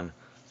still on,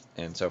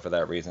 and so for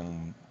that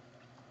reason,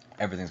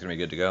 everything's gonna be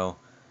good to go.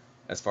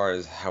 As far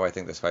as how I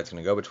think this fight's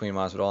gonna go between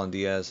Masvidal and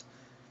Diaz,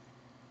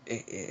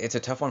 it's a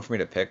tough one for me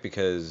to pick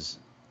because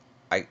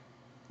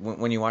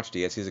when you watch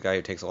Diaz, he's a guy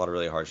who takes a lot of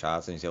really hard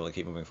shots and he's able to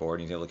keep moving forward.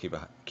 And he's able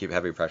to keep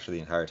heavy pressure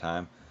the entire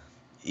time.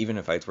 Even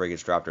in fights where he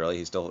gets dropped early,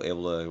 he's still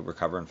able to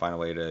recover and find a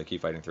way to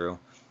keep fighting through.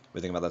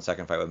 We think about that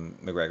second fight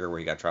with McGregor where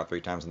he got dropped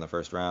 3 times in the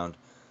first round,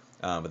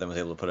 but then was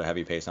able to put a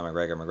heavy pace on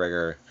McGregor.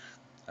 McGregor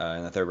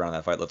in the third round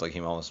of that fight looked like he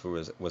almost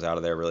was out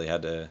of there. Really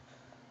had to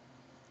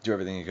do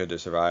everything he could to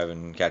survive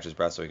and catch his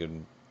breath so he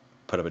could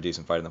put up a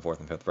decent fight in the 4th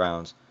and 5th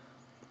rounds.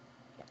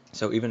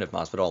 So even if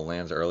Masvidal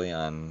lands early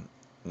on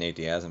Nate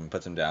Diaz and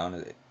puts him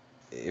down,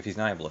 if he's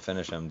not able to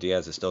finish him,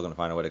 Diaz is still going to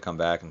find a way to come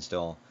back and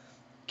still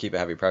keep a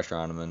heavy pressure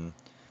on him. And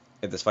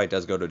if this fight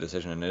does go to a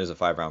decision, and it is a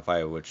 5-round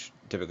fight, which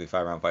typically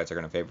 5-round fights are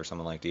going to favor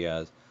someone like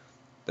Diaz,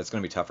 that's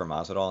going to be tough for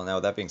Masvidal. Now,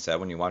 with that being said,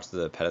 when you watch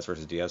the Pettis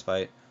versus Diaz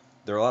fight,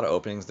 there were a lot of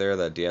openings there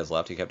that Diaz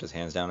left. He kept his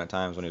hands down at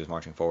times when he was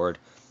marching forward,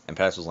 and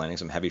Pettis was landing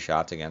some heavy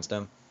shots against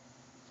him.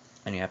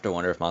 And you have to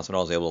wonder if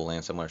Masvidal is able to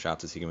land similar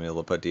shots as he can be able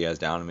to put Diaz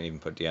down and even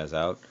put Diaz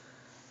out.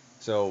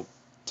 So,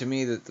 to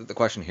me, the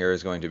question here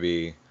is going to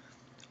be,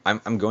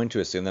 I'm going to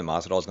assume that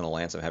Masvidal is going to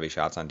land some heavy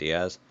shots on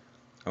Diaz.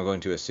 I'm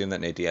going to assume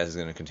that Nate Diaz is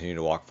going to continue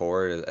to walk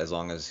forward as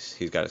long as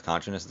he's got his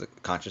consciousness.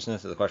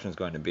 The question is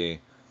going to be,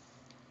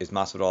 is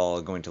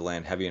Masvidal going to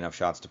land heavy enough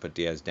shots to put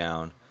Diaz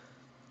down?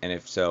 And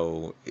if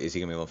so, is he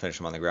going to be able to finish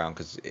him on the ground?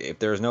 Because if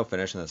there is no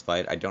finish in this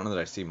fight, I don't know that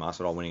I see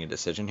Masvidal winning a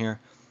decision here.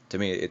 To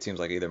me, it seems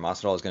like either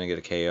Masvidal is going to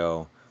get a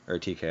KO or a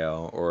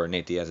TKO, or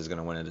Nate Diaz is going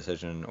to win a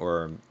decision,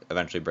 or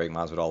eventually break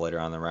Masvidal later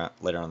on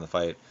in the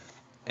fight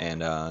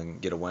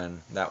and get a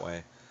win that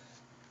way.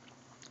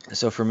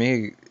 So for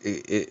me,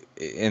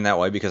 in that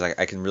way, because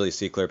I can really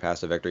see clear paths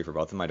to victory for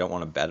both of them, I don't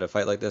want to bet a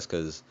fight like this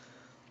because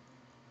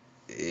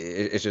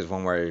it's just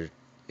one where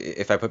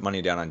if I put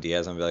money down on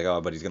Diaz, I'm gonna be like,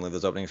 oh, but he's gonna leave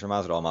those openings for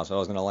Masvidal.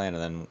 Masvidal's gonna land,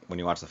 and then when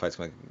you watch the fights,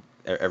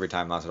 every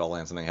time Masvidal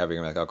lands something heavy,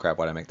 you're gonna be like, oh crap,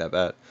 why did I make that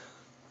bet?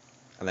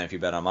 And then if you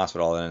bet on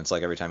Masvidal, then it's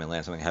like every time he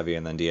lands something heavy,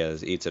 and then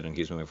Diaz eats it and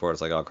keeps moving forward,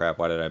 it's like, oh crap,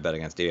 why did I bet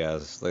against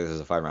Diaz? Like this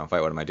is a 5-round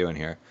fight. What am I doing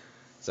here?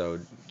 So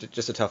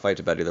just a tough fight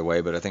to bet either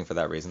way, but I think for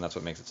that reason, that's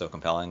what makes it so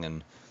compelling.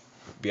 And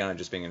beyond it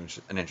just being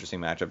an interesting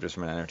matchup, just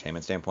from an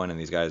entertainment standpoint, and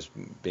these guys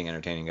being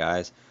entertaining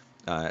guys,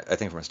 I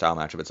think from a style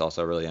matchup, it's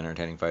also a really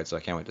entertaining fight. So I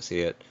can't wait to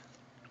see it.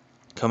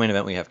 Co-main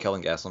event, we have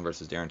Kelvin Gastelum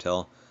versus Darren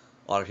Till.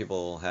 A lot of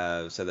people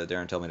have said that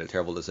Darren Till made a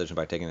terrible decision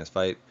by taking this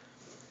fight.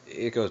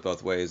 It goes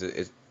both ways.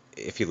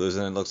 If he loses,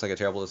 it looks like a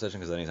terrible decision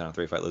because then he's on a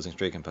 3-fight losing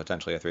streak and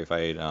potentially a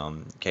 3-fight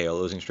KO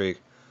losing streak.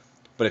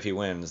 But if he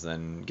wins,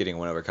 then getting a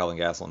win over Kelvin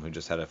Gastelum, who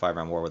just had a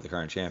 5-round war with the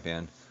current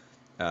champion,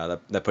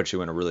 that puts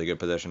you in a really good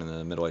position in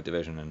the middleweight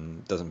division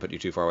and doesn't put you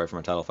too far away from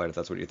a title fight if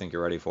that's what you think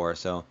you're ready for.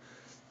 So,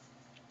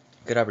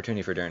 good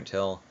opportunity for Darren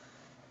Till.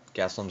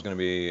 Gastelum's going to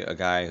be a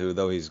guy who,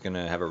 though he's going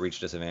to have a reach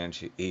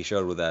disadvantage, he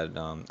showed with that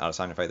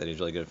Adesanya fight that he's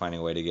really good at finding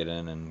a way to get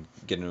in and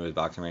get into his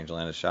boxing range and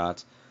land his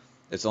shots.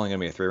 It's only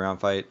going to be a 3-round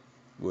fight,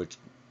 which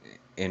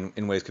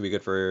in ways could be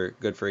good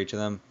for each of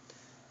them.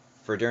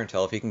 For Darren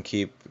Till, if he can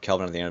keep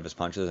Kelvin at the end of his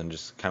punches and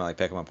just kind of like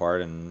pick him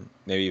apart and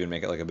maybe even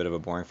make it like a bit of a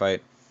boring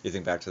fight, you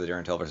think back to the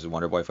Darren Till versus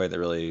Wonderboy fight that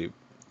really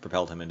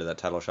propelled him into that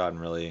title shot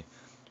and really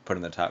put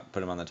him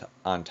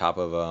on top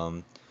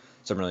of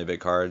some really big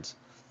cards.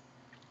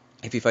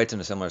 If he fights in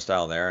a similar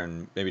style there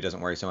and maybe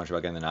doesn't worry so much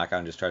about getting the knockout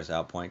and just tries to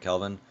outpoint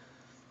Kelvin,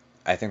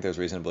 I think there's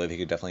reason to believe he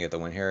could definitely get the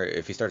win here.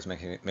 If he starts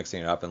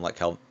mixing it up and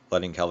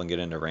letting Kelvin get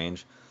into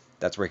range,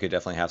 that's where he could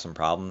definitely have some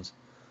problems.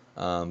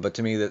 But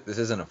to me, this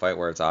isn't a fight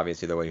where it's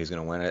obvious either way he's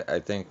going to win. I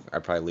think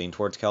I'd probably lean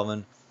towards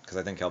Kelvin because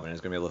I think Kelvin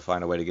is going to be able to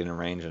find a way to get in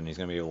range and he's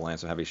going to be able to land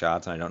some heavy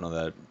shots. And I don't know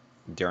that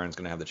Darren's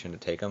going to have the chin to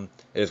take him.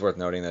 It is worth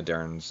noting that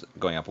Darren's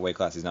going up a weight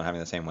class. He's not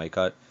having the same weight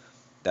cut.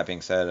 That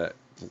being said,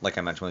 like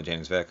I mentioned with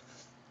James Vick,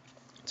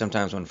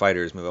 sometimes when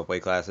fighters move up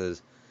weight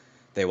classes,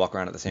 they walk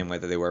around at the same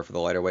weight that they were for the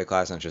lighter weight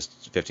class, and it's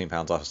just 15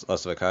 pounds less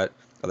of a cut.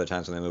 Other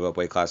times when they move up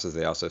weight classes,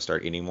 they also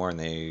start eating more and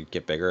they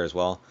get bigger as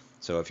well.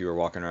 So if you were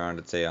walking around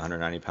at, say,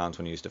 190 pounds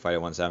when you used to fight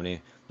at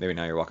 170, maybe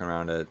now you're walking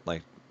around at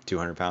like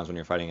 200 pounds when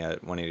you're fighting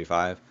at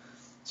 185.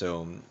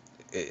 So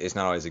it's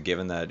not always a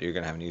given that you're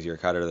going to have an easier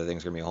cut or that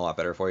things are going to be a whole lot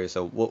better for you.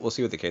 So we'll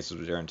see what the case is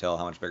with Darren Till,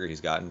 how much bigger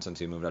he's gotten since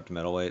he moved up to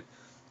middleweight,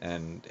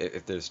 and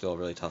if there's still a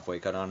really tough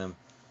weight cut on him.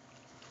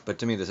 But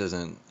to me, this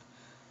isn't.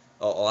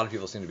 A lot of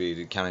people seem to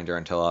be counting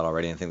Darren Till out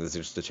already and think this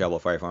is just a terrible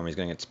fight for him. He's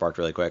going to get sparked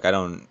really quick. I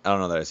don't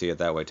know that I see it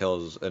that way.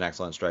 Till's an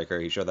excellent striker.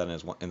 He showed that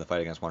in the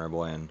fight against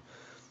Wonderboy, and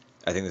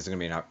I think this is going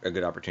to be a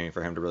good opportunity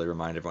for him to really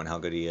remind everyone how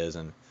good he is.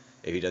 And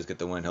if he does get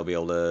the win, he'll be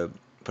able to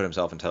put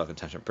himself in title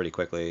contention pretty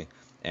quickly.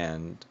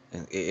 And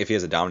if he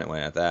has a dominant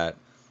win at that,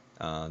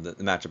 the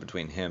matchup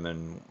between him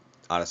and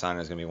Adesanya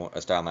is going to be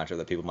a style matchup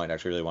that people might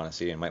actually really want to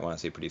see and might want to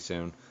see pretty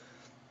soon.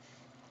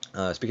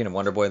 Speaking of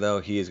Wonderboy,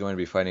 though, he is going to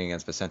be fighting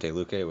against Vicente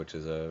Luque, which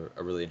is a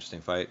really interesting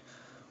fight.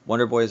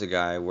 Wonderboy is a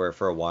guy where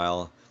for a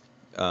while,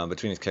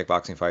 between his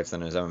kickboxing fights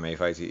and his MMA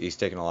fights, he's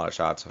taken a lot of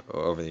shots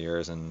over the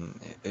years, and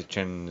his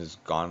chin has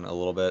gone a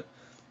little bit.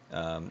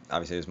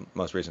 Obviously, his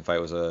most recent fight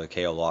was a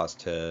KO loss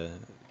to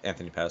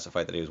Anthony Pettis, a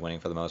fight that he was winning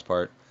for the most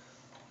part.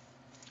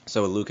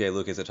 So with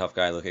Luque's a tough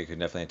guy. Luque could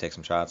definitely take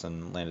some shots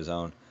and land his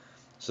own.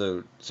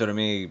 So to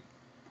me,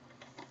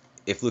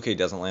 if Luque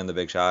doesn't land the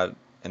big shot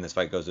and this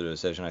fight goes to a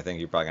decision, I think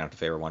you're probably going to have to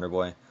favor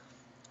Wonderboy.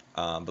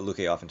 But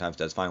Luque oftentimes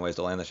does find ways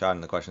to land the shot,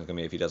 and the question is going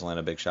to be if he doesn't land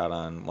a big shot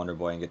on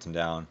Wonderboy and gets him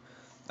down,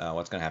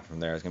 what's going to happen from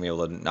there? He's going to be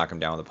able to knock him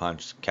down with a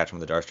punch, catch him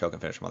with a Darce choke,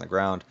 and finish him on the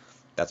ground.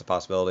 That's a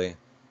possibility.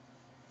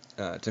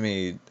 To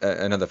me,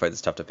 another fight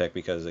that's tough to pick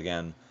because,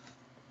 again,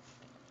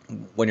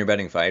 when you're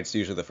betting fights,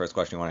 usually the first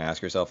question you want to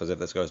ask yourself is if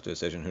this goes to a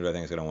decision, who do I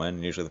think is going to win?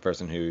 And usually the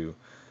person who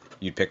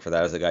you'd pick for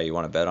that is the guy you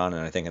want to bet on,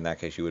 and I think in that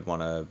case you would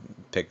want to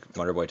pick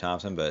Wonderboy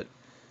Thompson, but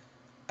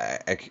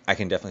I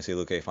can definitely see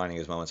Luque finding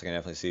his moments. I can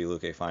definitely see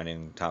Luque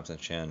finding Thompson's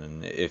chin,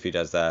 and if he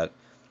does that,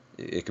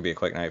 it could be a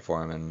quick night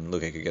for him, and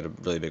Luque could get a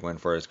really big win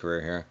for his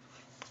career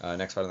here.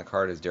 Next fight on the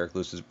card is Derek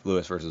Lewis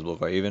versus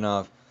Volkov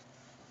Ivanov.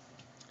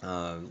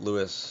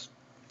 Lewis,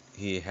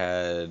 he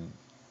had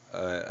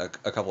a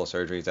couple of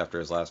surgeries after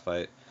his last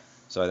fight,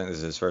 so I think this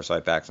is his first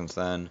fight back since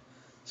then.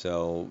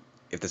 So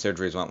if the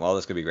surgeries went well,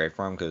 this could be great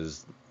for him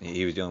because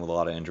he was dealing with a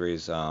lot of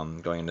injuries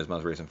going into his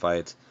most recent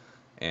fights.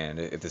 And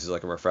if this is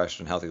like a refreshed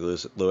and healthy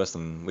Lewis,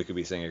 then we could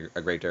be seeing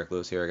a great Derek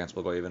Lewis here against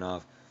Volkov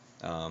Ivanov.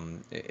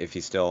 If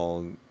he's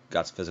still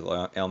got some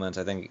physical ailments,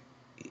 I think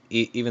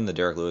even the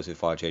Derek Lewis who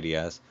fought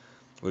JDS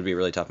would be a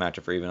really tough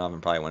matchup for Ivanov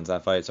and probably wins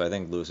that fight. So I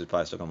think Lewis is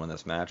probably still going to win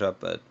this matchup,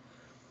 but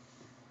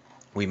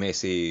we may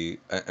see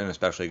an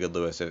especially good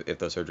Lewis if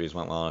those surgeries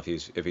went well and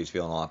if he's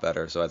feeling a lot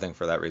better. So I think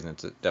for that reason,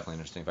 it's definitely an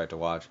interesting fight to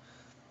watch.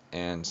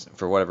 And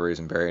for whatever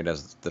reason, buried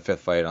as the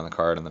fifth fight on the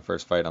card and the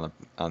first fight on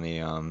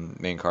the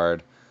main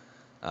card,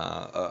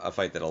 a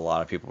fight that a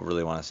lot of people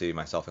really want to see,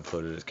 myself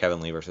included, is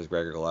Kevin Lee versus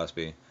Gregor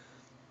Gillespie.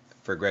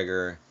 For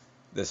Gregor,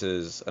 this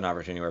is an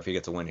opportunity where if he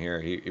gets a win here,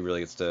 he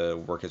really gets to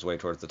work his way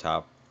towards the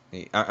top.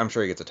 I'm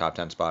sure he gets a top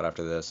 10 spot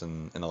after this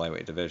in the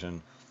lightweight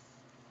division.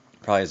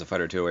 Probably is a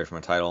fight or two away from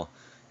a title,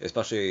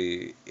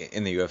 especially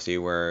in the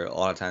UFC where a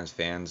lot of times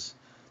fans,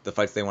 the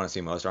fights they want to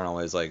see most aren't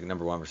always like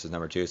number one versus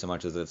number two so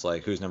much as it's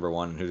like who's number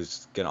one and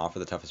who's going to offer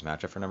the toughest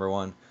matchup for number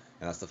one,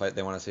 and that's the fight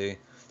they want to see.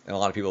 And a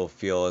lot of people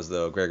feel as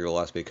though Gregor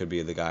Gillespie could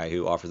be the guy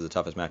who offers the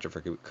toughest matchup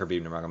for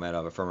Khabib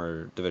Nurmagomedov, a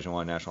former Division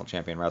I national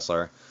champion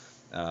wrestler.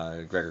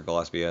 Gregor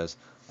Gillespie is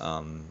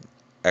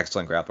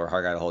excellent grappler,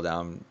 hard guy to hold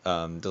down,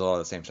 does a lot of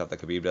the same stuff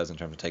that Khabib does in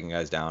terms of taking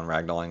guys down,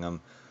 ragdolling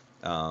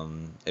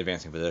them,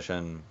 advancing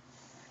position.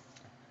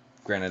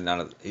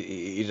 Granted,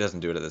 he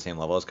doesn't do it at the same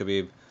level as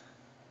Khabib,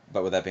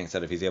 but with that being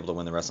said, if he's able to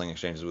win the wrestling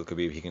exchanges with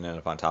Khabib, he can end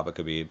up on top of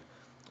Khabib.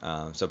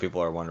 So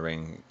people are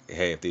wondering,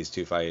 hey, if these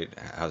two fight,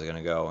 how's it going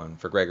to go? And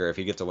for Gregor, if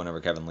he gets a win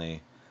over Kevin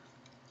Lee,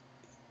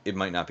 it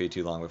might not be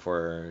too long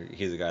before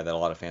he's a guy that a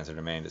lot of fans are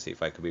demanding to see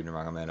fight Khabib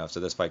Nurmagomedov. So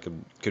this fight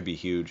could be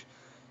huge,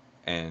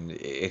 and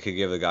it could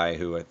give a guy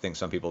who I think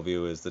some people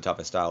view as the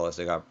toughest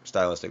stylistic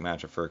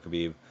matchup for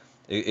Khabib.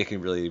 It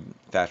could really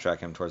fast track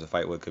him towards a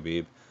fight with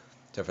Khabib.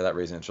 So for that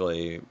reason, it's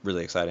really,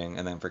 really exciting.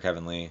 And then for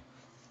Kevin Lee,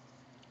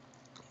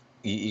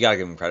 you got to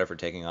give him credit for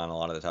taking on a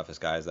lot of the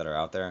toughest guys that are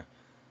out there.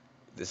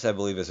 This, I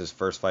believe, is his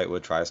first fight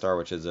with TriStar,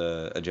 which is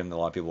a gym that a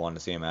lot of people wanted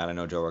to see him at. I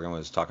know Joe Rogan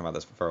was talking about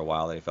this for a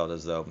while, that he felt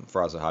as though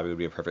Faraz Zahabi would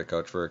be a perfect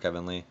coach for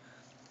Kevin Lee.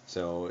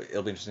 So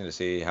it'll be interesting to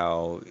see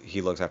how he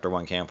looks after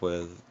one camp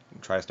with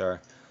TriStar.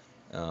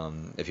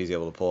 If he's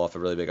able to pull off a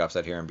really big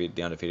upset here and beat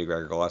the undefeated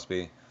Gregor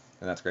Gillespie,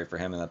 then that's great for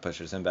him, and that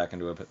pushes him back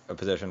into a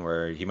position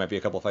where he might be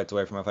a couple fights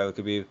away from a fight with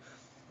Khabib.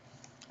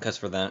 Because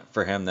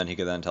for him, then he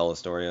could then tell the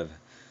story of,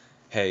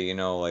 hey,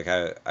 like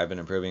I've been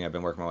improving, I've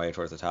been working my way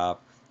towards the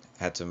top,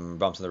 had some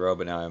bumps in the road,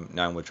 but now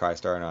I'm with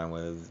TriStar, now I'm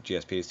with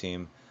GSP's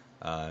team,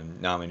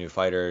 now I'm a new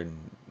fighter,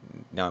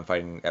 now I'm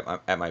fighting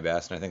at my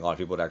best, and I think a lot of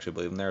people would actually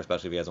believe him there,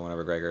 especially if he has a win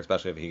over Gregor,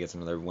 especially if he gets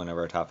another win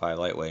over a top 5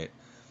 lightweight.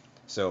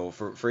 So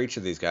for each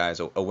of these guys,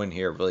 a win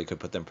here really could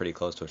put them pretty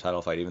close to a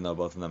title fight, even though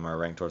both of them are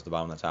ranked towards the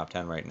bottom of the top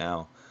 10 right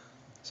now.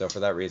 So for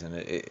that reason,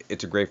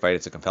 it's a great fight,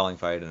 it's a compelling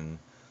fight, and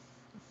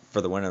for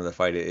the winner of the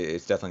fight,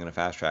 it's definitely going to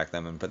fast track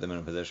them and put them in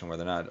a position where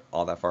they're not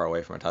all that far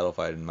away from a title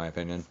fight, in my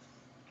opinion.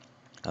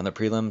 On the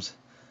prelims,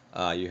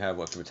 you have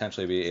what could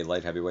potentially be a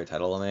light heavyweight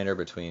title eliminator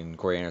between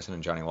Corey Anderson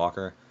and Johnny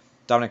Walker.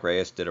 Dominic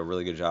Reyes did a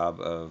really good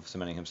job of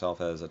cementing himself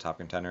as a top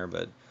contender,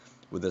 but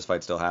with this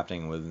fight still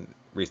happening, with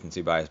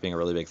recency bias being a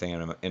really big thing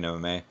in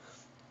MMA,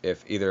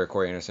 if either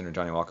Corey Anderson or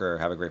Johnny Walker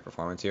have a great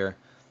performance here,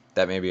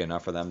 that may be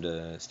enough for them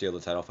to steal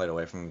the title fight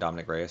away from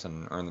Dominic Reyes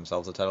and earn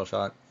themselves a title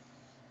shot.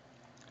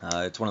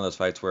 It's one of those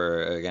fights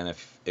where, again,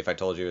 if I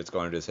told you it's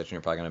going to a decision,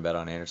 you're probably going to bet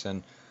on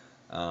Anderson.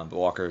 But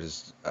Walker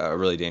is a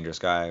really dangerous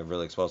guy,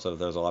 really explosive.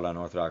 There's a lot of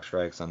unorthodox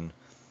strikes, and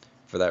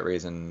for that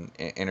reason,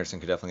 Anderson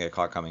could definitely get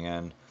caught coming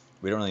in.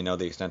 We don't really know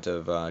the extent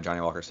of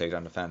Johnny Walker's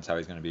takedown defense, how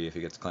he's going to be if he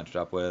gets clinched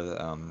up with,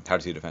 how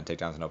does he defend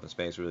takedowns in open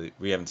space.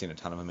 We haven't seen a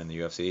ton of him in the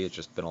UFC. It's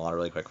just been a lot of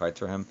really quick fights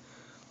for him.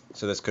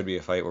 So this could be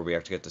a fight where we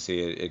actually get to see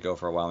it go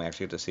for a while. We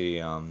actually get to see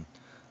a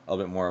little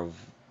bit more of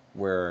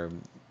where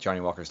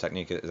Johnny Walker's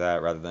technique is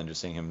at, rather than just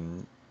seeing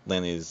him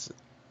land these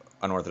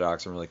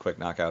unorthodox and really quick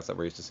knockouts that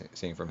we're used to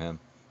seeing from him.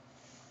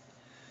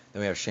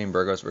 Then we have Shane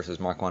Burgos versus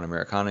Makwan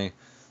Amirkhani.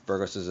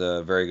 Burgos is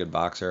a very good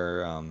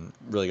boxer,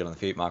 really good on the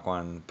feet.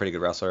 Makwan, pretty good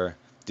wrestler,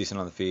 decent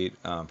on the feet,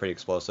 pretty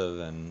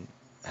explosive, and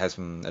has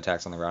some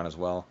attacks on the ground as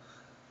well.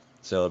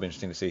 So it'll be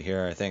interesting to see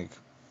here. I think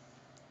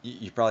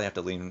you probably have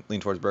to lean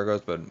towards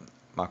Burgos, but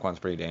Makwan's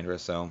pretty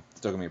dangerous, so it's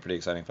still going to be a pretty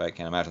exciting fight.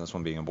 Can't imagine this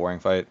one being a boring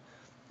fight.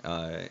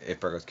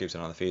 If Burgos keeps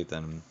it on the feet,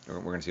 then we're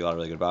going to see a lot of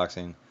really good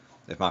boxing.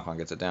 If Makwan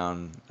gets it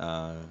down,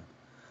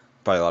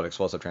 probably a lot of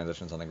explosive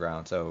transitions on the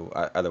ground. So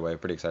either way,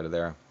 pretty excited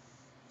there.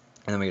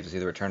 And then we get to see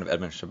the return of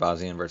Edmund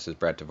Shabazian versus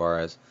Brad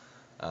Tavares.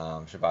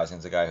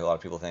 Shabazian's a guy who a lot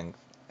of people think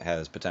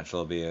has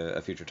potential to be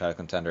a future title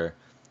contender.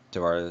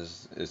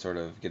 Tavares is sort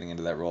of getting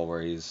into that role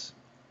where he's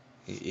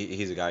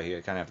a guy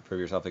you kind of have to prove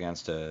yourself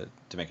against to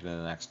make it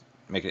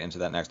into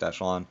that next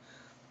echelon.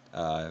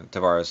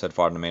 Tavares had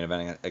fought in the main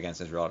event against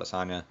Israel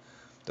Adesanya.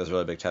 That was a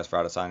really big test for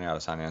Adesanya.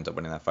 Adesanya ends up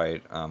winning that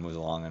fight, moves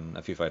along, and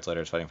a few fights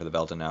later is fighting for the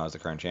belt and now is the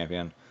current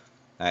champion.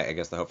 I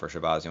guess the hope for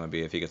Shabazian would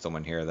be if he gets the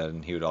win here,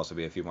 then he would also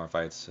be a few more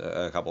fights,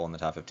 a couple in the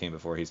top 15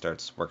 before he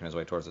starts working his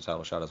way towards the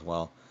title shot as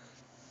well.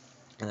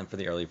 And then for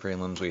the early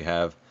prelims, we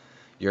have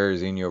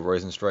Jairzinho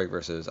Rozenstruik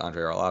versus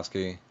Andrei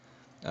Arlovsky.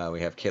 We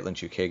have Caitlin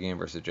Chukagian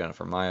versus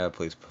Jennifer Maia.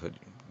 Please put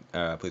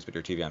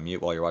your TV on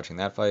mute while you're watching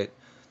that fight.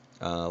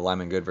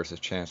 Lyman Good versus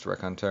Chance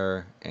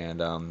Rakuntar, and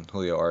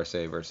Julio Arce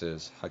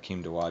versus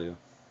Hakeem Dawodu.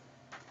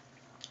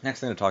 Next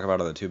thing to talk about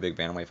are the two big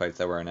bantamweight fights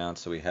that were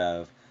announced. So we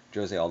have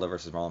Jose Aldo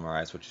versus Marlon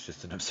Moraes, which is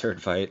just an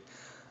absurd fight.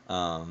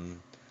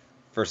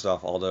 First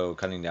off, Aldo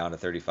cutting down to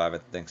 35, I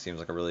think, seems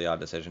like a really odd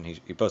decision.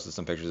 He posted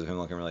some pictures of him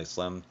looking really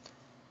slim.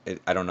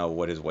 I don't know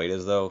what his weight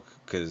is though,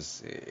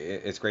 because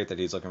it's great that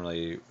he's looking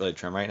really really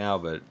trim right now.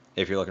 But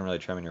if you're looking really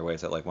trim and your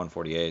weight's at like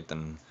 148,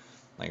 then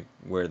like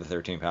where are the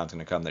 13 pounds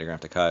going to come that you're going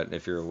to have to cut?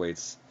 If your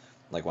weight's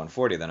like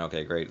 140, then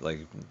okay, great.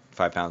 Like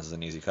 5 pounds is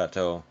an easy cut.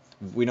 So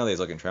we know that he's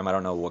looking trim. I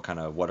don't know what kind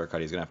of water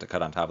cut he's going to have to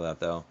cut on top of that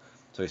though.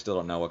 So we still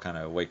don't know what kind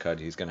of weight cut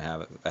he's going to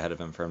have ahead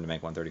of him for him to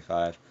make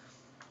 135.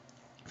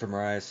 For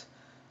Moraes,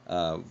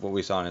 what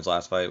we saw in his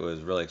last fight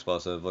was really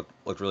explosive.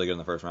 Looked really good in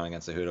the first round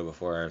against Cejudo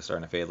before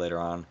starting to fade later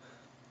on.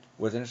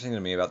 What's interesting to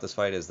me about this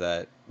fight is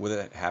that with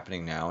it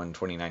happening now in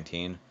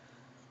 2019,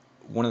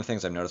 one of the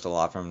things I've noticed a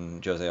lot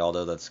from Jose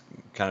Aldo that's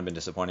kind of been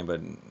disappointing,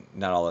 but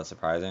not all that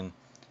surprising,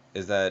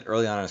 is that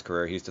early on in his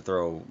career he used to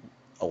throw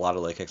a lot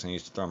of leg kicks and he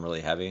used to throw them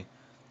really heavy.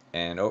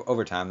 And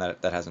over time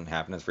that hasn't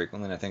happened as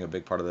frequently. And I think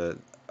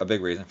a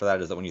big reason for that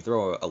is that when you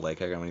throw a leg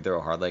kick and when you throw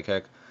a hard leg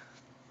kick,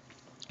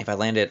 if I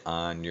land it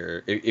on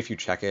your, if you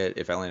check it,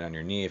 if I land it on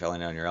your knee, if I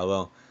land it on your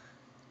elbow,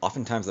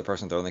 oftentimes the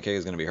person throwing the kick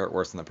is going to be hurt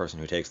worse than the person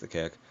who takes the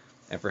kick.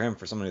 And for him,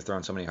 for someone who's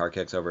thrown so many hard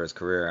kicks over his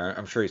career,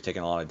 I'm sure he's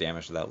taken a lot of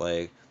damage to that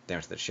leg,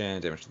 damage to the shin,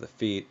 damage to the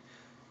feet.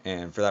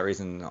 And for that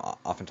reason,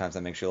 oftentimes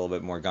that makes you a little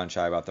bit more gun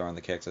shy about throwing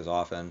the kicks as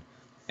often.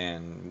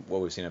 And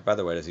what we've seen at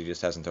featherweight is he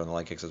just hasn't thrown the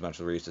leg kicks as much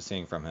as we're used to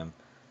seeing from him.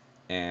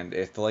 And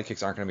if the leg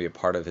kicks aren't going to be a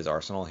part of his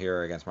arsenal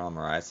here against Marlon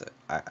Moraes,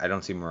 I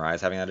don't see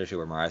Moraes having that issue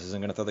where Moraes isn't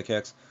going to throw the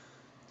kicks.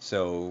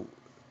 So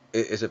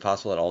is it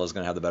possible that Aldo's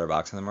going to have the better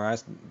boxing than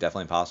Moraes?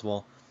 Definitely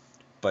possible.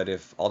 But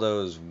if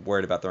Aldo's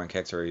worried about throwing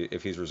kicks or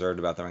if he's reserved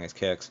about throwing his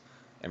kicks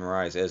and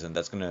Moraes isn't,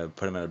 that's going to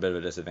put him at a bit of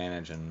a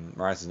disadvantage. And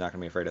Moraes is not going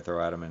to be afraid to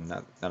throw at him and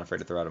not afraid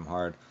to throw at him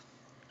hard.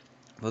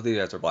 Both of these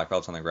guys are black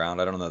belts on the ground.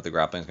 I don't know that the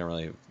grappling is going to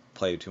really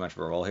play too much of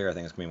a role here. I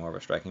think it's going to be more of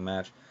a striking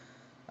match.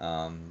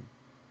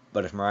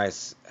 But if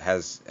Moraes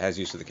has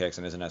use of the kicks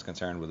and isn't as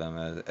concerned with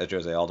them as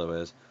Jose Aldo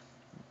is,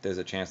 there's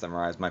a chance that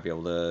Moraes might be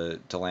able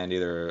to land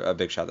either a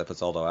big shot that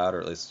puts Aldo out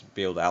or at least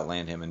be able to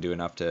outland him and do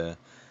enough to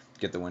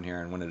get the win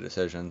here and win a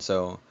decision.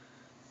 So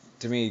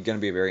to me, going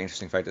to be a very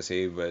interesting fight to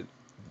see, but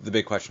the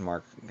big question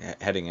mark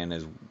heading in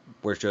is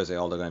where's Jose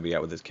Aldo going to be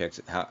at with his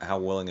kicks? How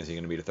willing is he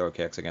going to be to throw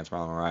kicks against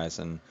Marlon Moraes?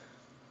 And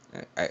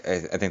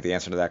I think the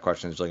answer to that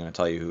question is really going to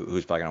tell you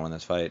who's probably going to win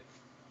this fight.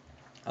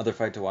 Other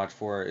fight to watch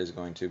for is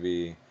going to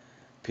be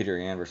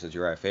Petr Yan versus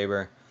Urijah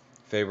Faber.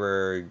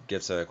 Faber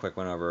gets a quick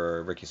win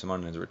over Ricky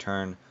Simon in his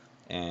return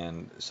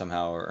and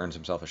somehow earns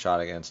himself a shot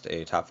against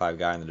a top 5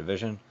 guy in the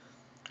division.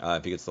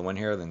 If he gets the win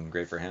here, then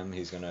great for him.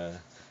 He's going to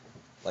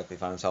likely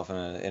find himself in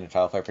a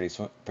title fight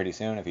pretty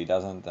soon. If he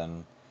doesn't,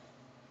 then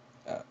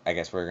I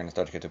guess we're going to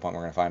start to get to a point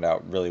where we're going to find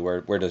out really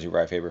where does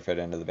Urijah Faber fit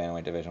into the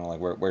bantamweight division. Like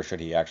where should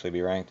he actually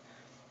be ranked?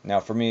 Now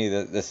for me,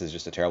 this is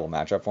just a terrible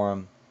matchup for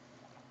him.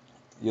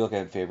 You look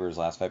at Faber's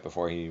last fight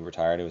before he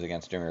retired, it was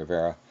against Jimmy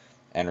Rivera,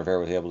 and Rivera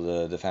was able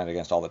to defend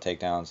against all the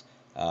takedowns,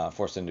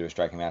 forced him into a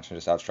striking match and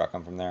just outstruck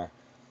him from there.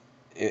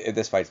 If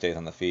this fight stays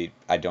on the feet,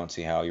 I don't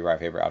see how Urijah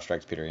Faber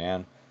outstrikes Petr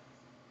Yan.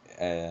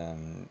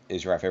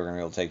 Is Urijah Faber going to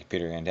be able to take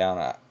Petr Yan down?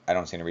 I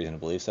don't see any reason to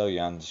believe so.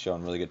 Yan's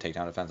shown really good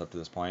takedown defense up to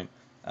this point.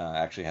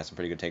 Actually has some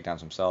pretty good takedowns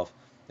himself.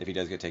 If he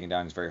does get taken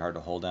down, he's very hard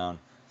to hold down.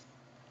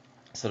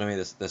 So to me,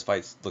 this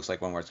fight looks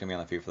like one where it's going to be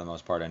on the feet for the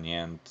most part, and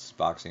Yan's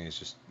boxing is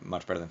just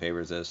much better than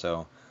Faber's is.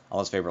 So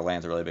unless Faber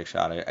lands a really big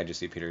shot, I just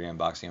see Petr Yan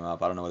boxing him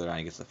up. I don't know whether or not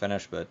he gets the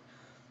finish, but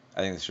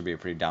I think this should be a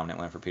pretty dominant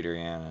win for Petr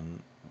Yan.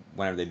 And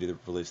whenever they do the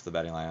release the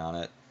betting line on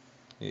it,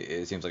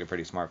 it seems like a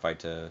pretty smart fight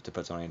to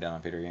put somebody down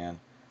on Petr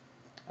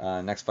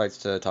Yan. Next fights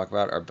to talk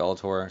about are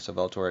Bellator. So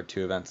Bellator had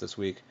 2 events this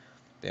week.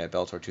 They had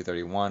Bellator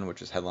 231,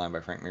 which is headlined by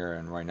Frank Mir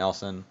and Roy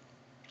Nelson.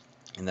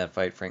 In that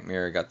fight, Frank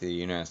Mir got the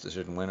unanimous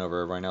decision win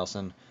over Roy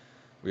Nelson.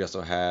 We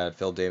also had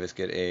Phil Davis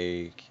get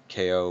a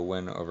KO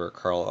win over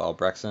Carl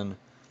Albrechtsen.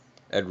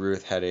 Ed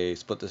Ruth had a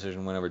split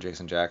decision win over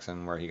Jason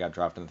Jackson, where he got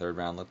dropped in the 3rd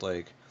round. Looked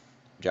like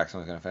Jackson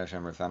was going to finish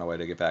him. Ruth found a way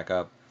to get back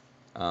up.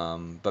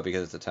 But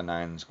because it's a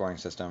 10-9 scoring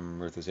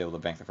system, Ruth was able to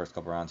bank the first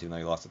couple rounds, even though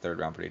he lost the 3rd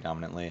round pretty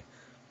dominantly.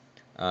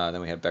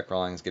 Then we had Beck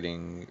Rawlings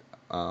getting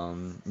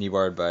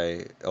knee-barred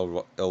by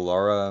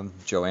Ilara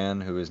Joanne,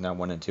 who is now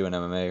 1-2 in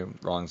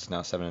MMA. Rawlings is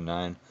now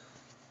 7-9.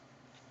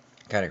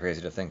 Kind of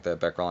crazy to think that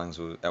Beck Rawlings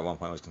at one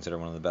point was considered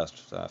one of the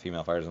best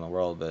female fighters in the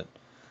world, but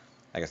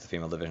I guess the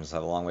female divisions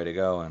have a long way to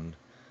go, and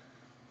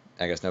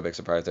I guess no big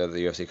surprise there that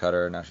the UFC cut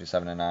her. Now she's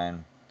 7-9.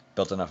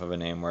 Built enough of a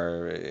name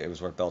where it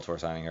was worth Bellator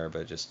signing her,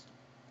 but just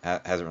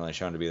hasn't really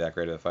shown to be that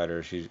great of a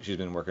fighter. She's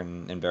been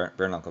working in bare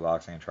knuckle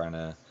boxing and trying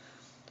to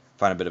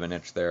find a bit of a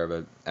niche there,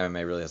 but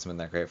MMA really hasn't been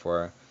that great for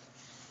her.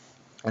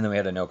 And then we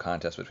had a no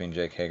contest between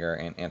Jake Hager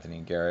and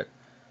Anthony Garrett.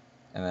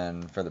 And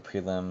then for the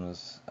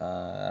prelims,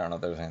 I don't know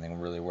if there was anything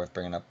really worth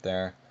bringing up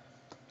there.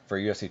 For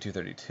UFC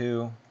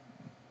 232,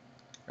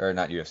 or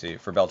not UFC,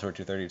 for Bellator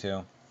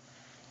 232,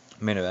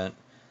 main event,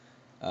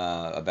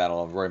 a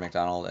battle of Rory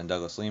McDonald and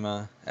Douglas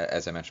Lima.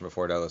 As I mentioned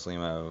before, Douglas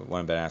Lima,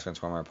 one of Ben Askren's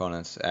former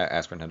opponents.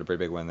 Askren had a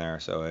pretty big win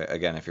there. So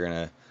again, if you're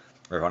going to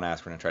rip on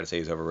Askren and try to say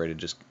he's overrated,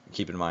 just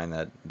keep in mind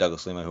that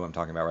Douglas Lima, who I'm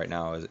talking about right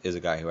now, is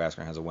a guy who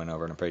Askren has a win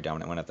over and a pretty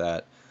dominant win at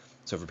that.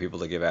 So for people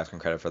to give Askren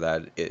credit for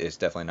that, it's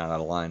definitely not out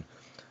of line.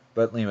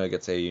 But Lima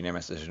gets a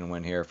unanimous decision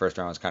win here. First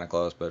round was kind of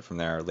close, but from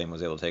there, Lima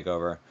was able to take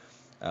over.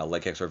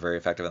 Leg kicks were very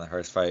effective in the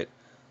first fight.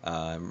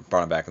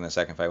 Brought him back in the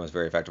second fight, was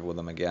very effective with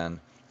them again,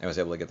 and was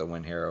able to get the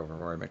win here over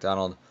Rory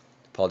McDonald.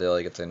 Paul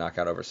Daly gets a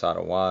knockout over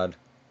Sada Wad.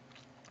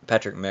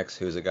 Patrick Mix,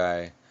 who's a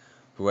guy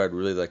who I'd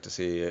really like to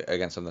see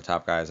against some of the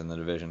top guys in the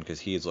division because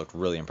he's looked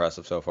really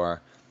impressive so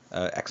far.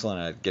 Excellent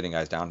at getting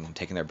guys down and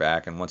taking their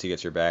back, and once he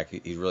gets your back,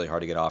 he's really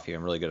hard to get off you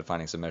and really good at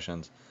finding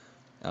submissions.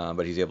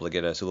 But he's able to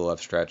get a Sulolev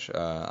stretch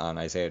on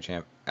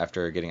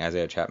after getting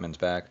Isaiah Chapman's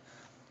back.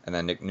 And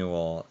then Nick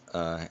Newell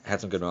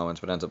had some good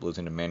moments, but ends up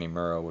losing to Manny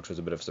Murrow, which was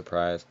a bit of a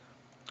surprise.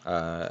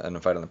 And the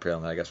fight on the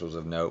prelim that I guess was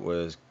of note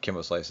was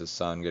Kimbo Slice's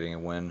son getting a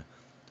win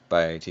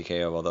by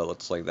TKO, although it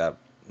looks like that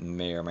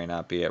may or may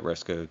not be at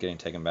risk of getting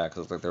taken back because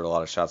it looks like there were a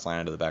lot of shots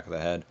landed to the back of the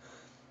head.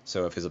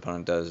 So if his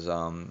opponent does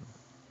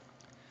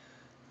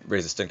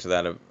raise a stink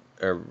about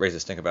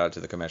it to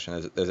the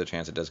commission, there's a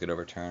chance it does get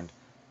overturned.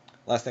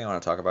 Last thing I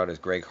want to talk about is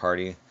Greg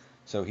Hardy.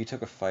 So he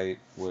took a fight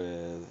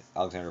with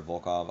Alexander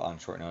Volkov on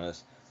short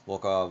notice.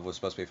 Volkov was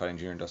supposed to be fighting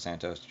Junior Dos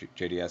Santos.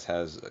 JDS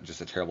has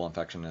just a terrible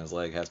infection in his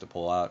leg, has to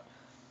pull out.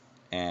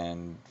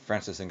 And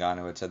Francis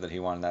Ngannou had said that he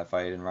wanted that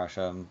fight in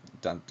Russia,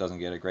 doesn't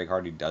get it. Greg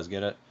Hardy does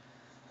get it.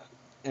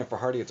 And for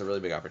Hardy, it's a really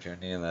big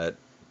opportunity in that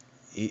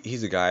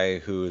he's a guy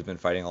who has been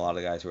fighting a lot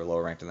of guys who are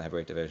lower ranked in the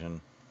heavyweight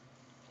division.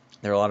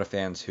 There are a lot of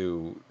fans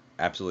who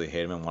absolutely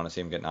hate him and want to see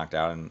him get knocked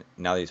out. And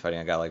now that he's fighting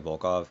a guy like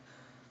Volkov,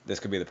 this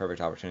could be the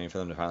perfect opportunity for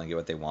them to finally get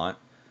what they want.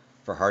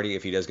 For Hardy,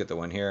 if he does get the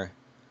win here,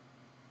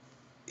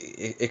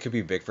 it could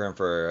be big for him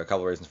for a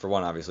couple of reasons. For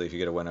one, obviously, if you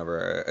get a win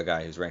over a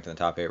guy who's ranked in the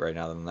top 8 right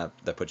now, then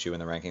that puts you in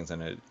the rankings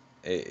and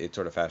it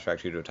sort of fast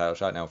tracks you to a title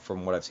shot. Now,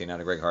 from what I've seen out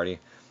of Greg Hardy,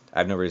 I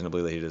have no reason to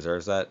believe that he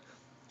deserves that.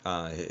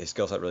 His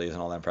skill set really isn't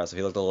all that impressive.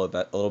 He looked a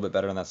little bit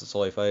better in that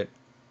Sassoli fight.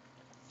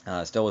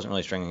 Still wasn't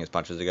really stringing his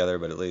punches together,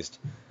 but at least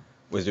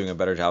was doing a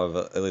better job of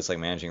at least like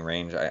managing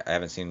range. I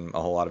haven't seen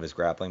a whole lot of his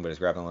grappling, but his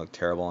grappling looked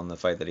terrible in the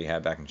fight that he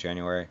had back in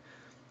January.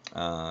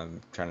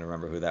 Trying to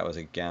remember who that was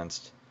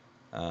against.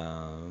 Guy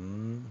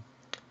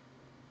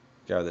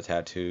with the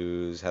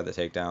tattoos, had the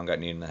takedown, got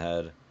kneed in the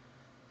head.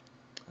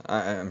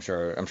 I'm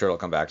sure it'll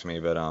come back to me,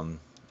 but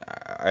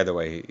either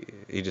way,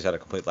 he just had a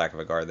complete lack of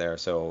a guard there.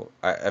 So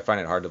I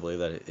find it hard to believe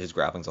that his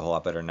grappling's a whole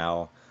lot better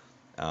now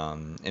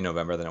in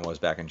November than it was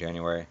back in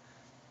January.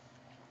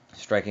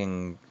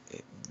 Striking,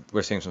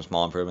 we're seeing some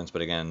small improvements,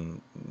 but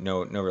again,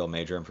 no real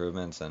major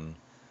improvements. And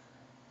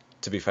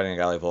to be fighting a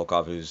guy like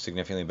Volkov, who's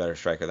significantly better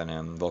striker than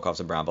him, Volkov's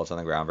a brown belt on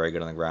the ground, very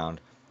good on the ground.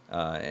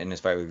 In his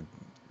fight with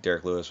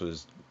Derek Lewis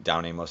was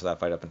downing most of that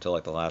fight up until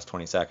like the last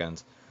 20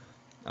 seconds.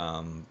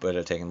 But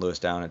had taken Lewis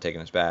down and taken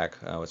his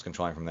back, was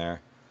controlling from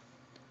there.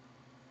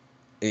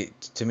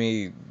 To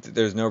me,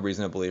 there's no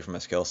reason to believe from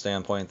a skill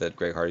standpoint that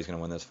Greg Hardy's going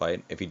to win this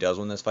fight. If he does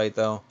win this fight,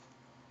 though,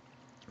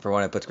 for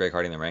one, it puts Greg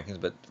Hardy in the rankings,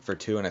 but for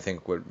two, and I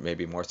think what may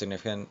be more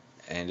significant,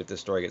 and if this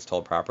story gets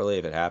told properly,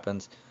 if it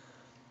happens,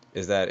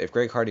 is that if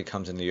Greg Hardy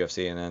comes into the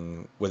UFC and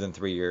then within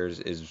 3 years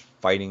is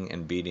fighting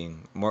and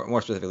beating,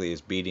 more specifically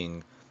is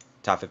beating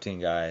top 15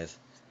 guys,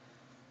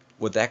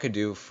 what that could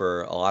do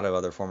for a lot of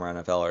other former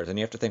NFLers, and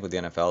you have to think with the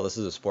NFL, this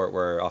is a sport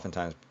where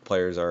oftentimes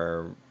players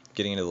are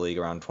getting into the league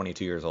around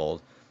 22 years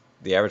old.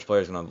 The average player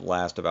is going to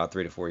last about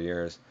 3 to 4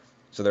 years,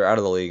 so they're out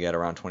of the league at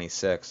around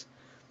 26.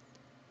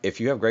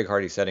 If you have Greg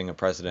Hardy setting a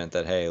precedent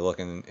that, hey, look,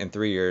 in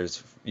 3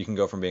 years, you can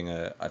go from being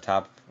a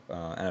top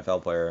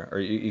NFL player, or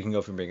you can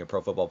go from being a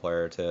pro football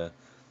player to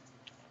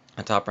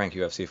a top-ranked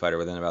UFC fighter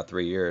within about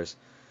 3 years,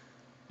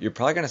 you're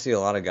probably going to see a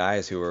lot of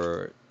guys who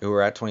are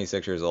at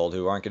 26 years old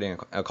who aren't getting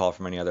a call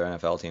from any other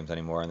NFL teams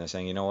anymore, and they're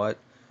saying, you know what,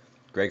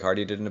 Greg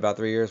Hardy did in about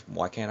 3 years,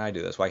 why can't I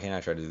do this? Why can't I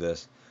try to do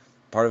this?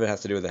 Part of it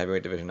has to do with the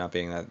heavyweight division not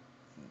being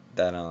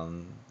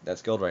that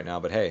skilled right now,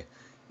 but hey,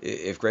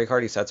 if Greg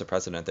Hardy sets a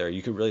precedent there,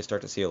 you could really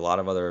start to see a lot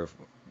of other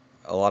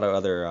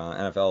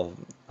NFL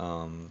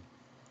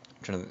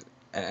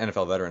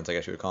NFL veterans, I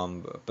guess you would call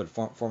them, but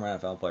former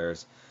NFL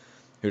players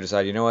who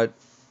decide, you know what,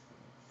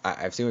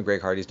 I've seen what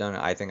Greg Hardy's done.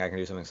 I think I can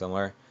do something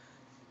similar.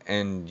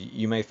 And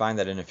you may find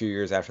that in a few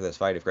years after this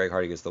fight, if Greg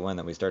Hardy gets the win,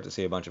 that we start to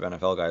see a bunch of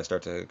NFL guys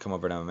start to come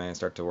over to MMA and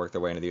start to work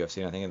their way into the UFC.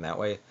 And I think in that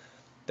way,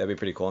 that'd be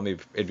pretty cool.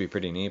 It'd be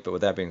pretty neat. But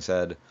with that being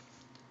said,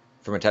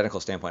 from a technical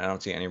standpoint, I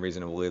don't see any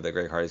reason to believe that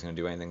Greg Hardy's going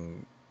to do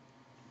anything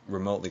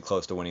remotely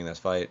close to winning this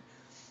fight.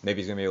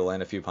 Maybe he's going to be able to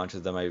land a few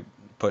punches that might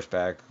push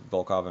back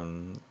Volkov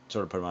and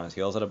sort of put him on his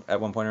heels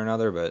at one point or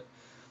another. But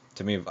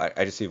to me,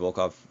 I just see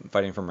Volkov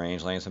fighting from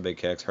range, landing some big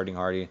kicks, hurting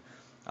Hardy,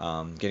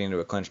 getting into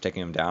a clinch,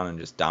 taking him down, and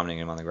just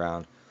dominating him on the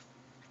ground.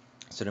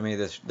 So to me,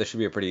 this should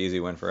be a pretty easy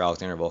win for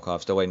Alexander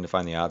Volkov. Still waiting to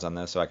find the odds on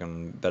this so I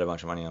can bet a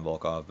bunch of money on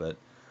Volkov. But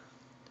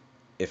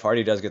if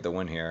Hardy does get the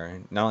win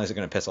here, not only is it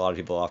going to piss a lot of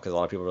people off because a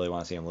lot of people really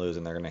want to see him lose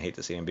and they're going to hate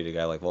to see him beat a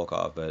guy like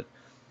Volkov, but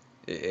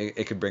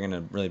it could bring in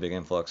a really big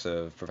influx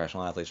of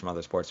professional athletes from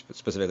other sports,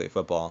 specifically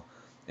football,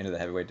 into the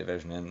heavyweight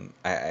division. And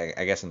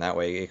I guess in that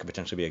way, it could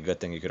potentially be a good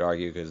thing, you could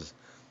argue, because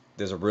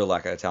there's a real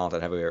lack of talent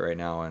at heavyweight right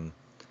now, and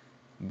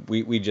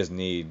we just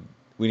need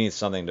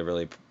something to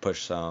really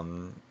push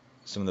some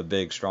of the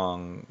big,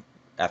 strong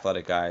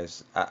athletic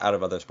guys out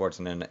of other sports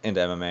and into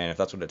MMA, and if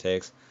that's what it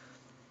takes,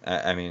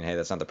 I mean, hey,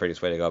 that's not the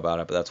prettiest way to go about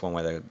it, but that's one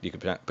way that you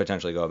could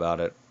potentially go about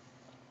it.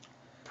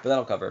 But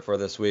that'll cover it for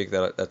this week.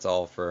 That's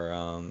all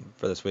for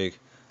this week.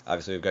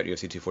 Obviously, we've got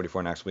UFC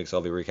 244 next week, so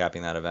I'll be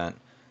recapping that event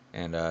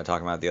and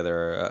talking about the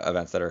other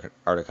events that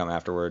are to come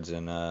afterwards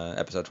in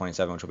episode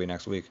 27, which will be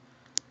next week.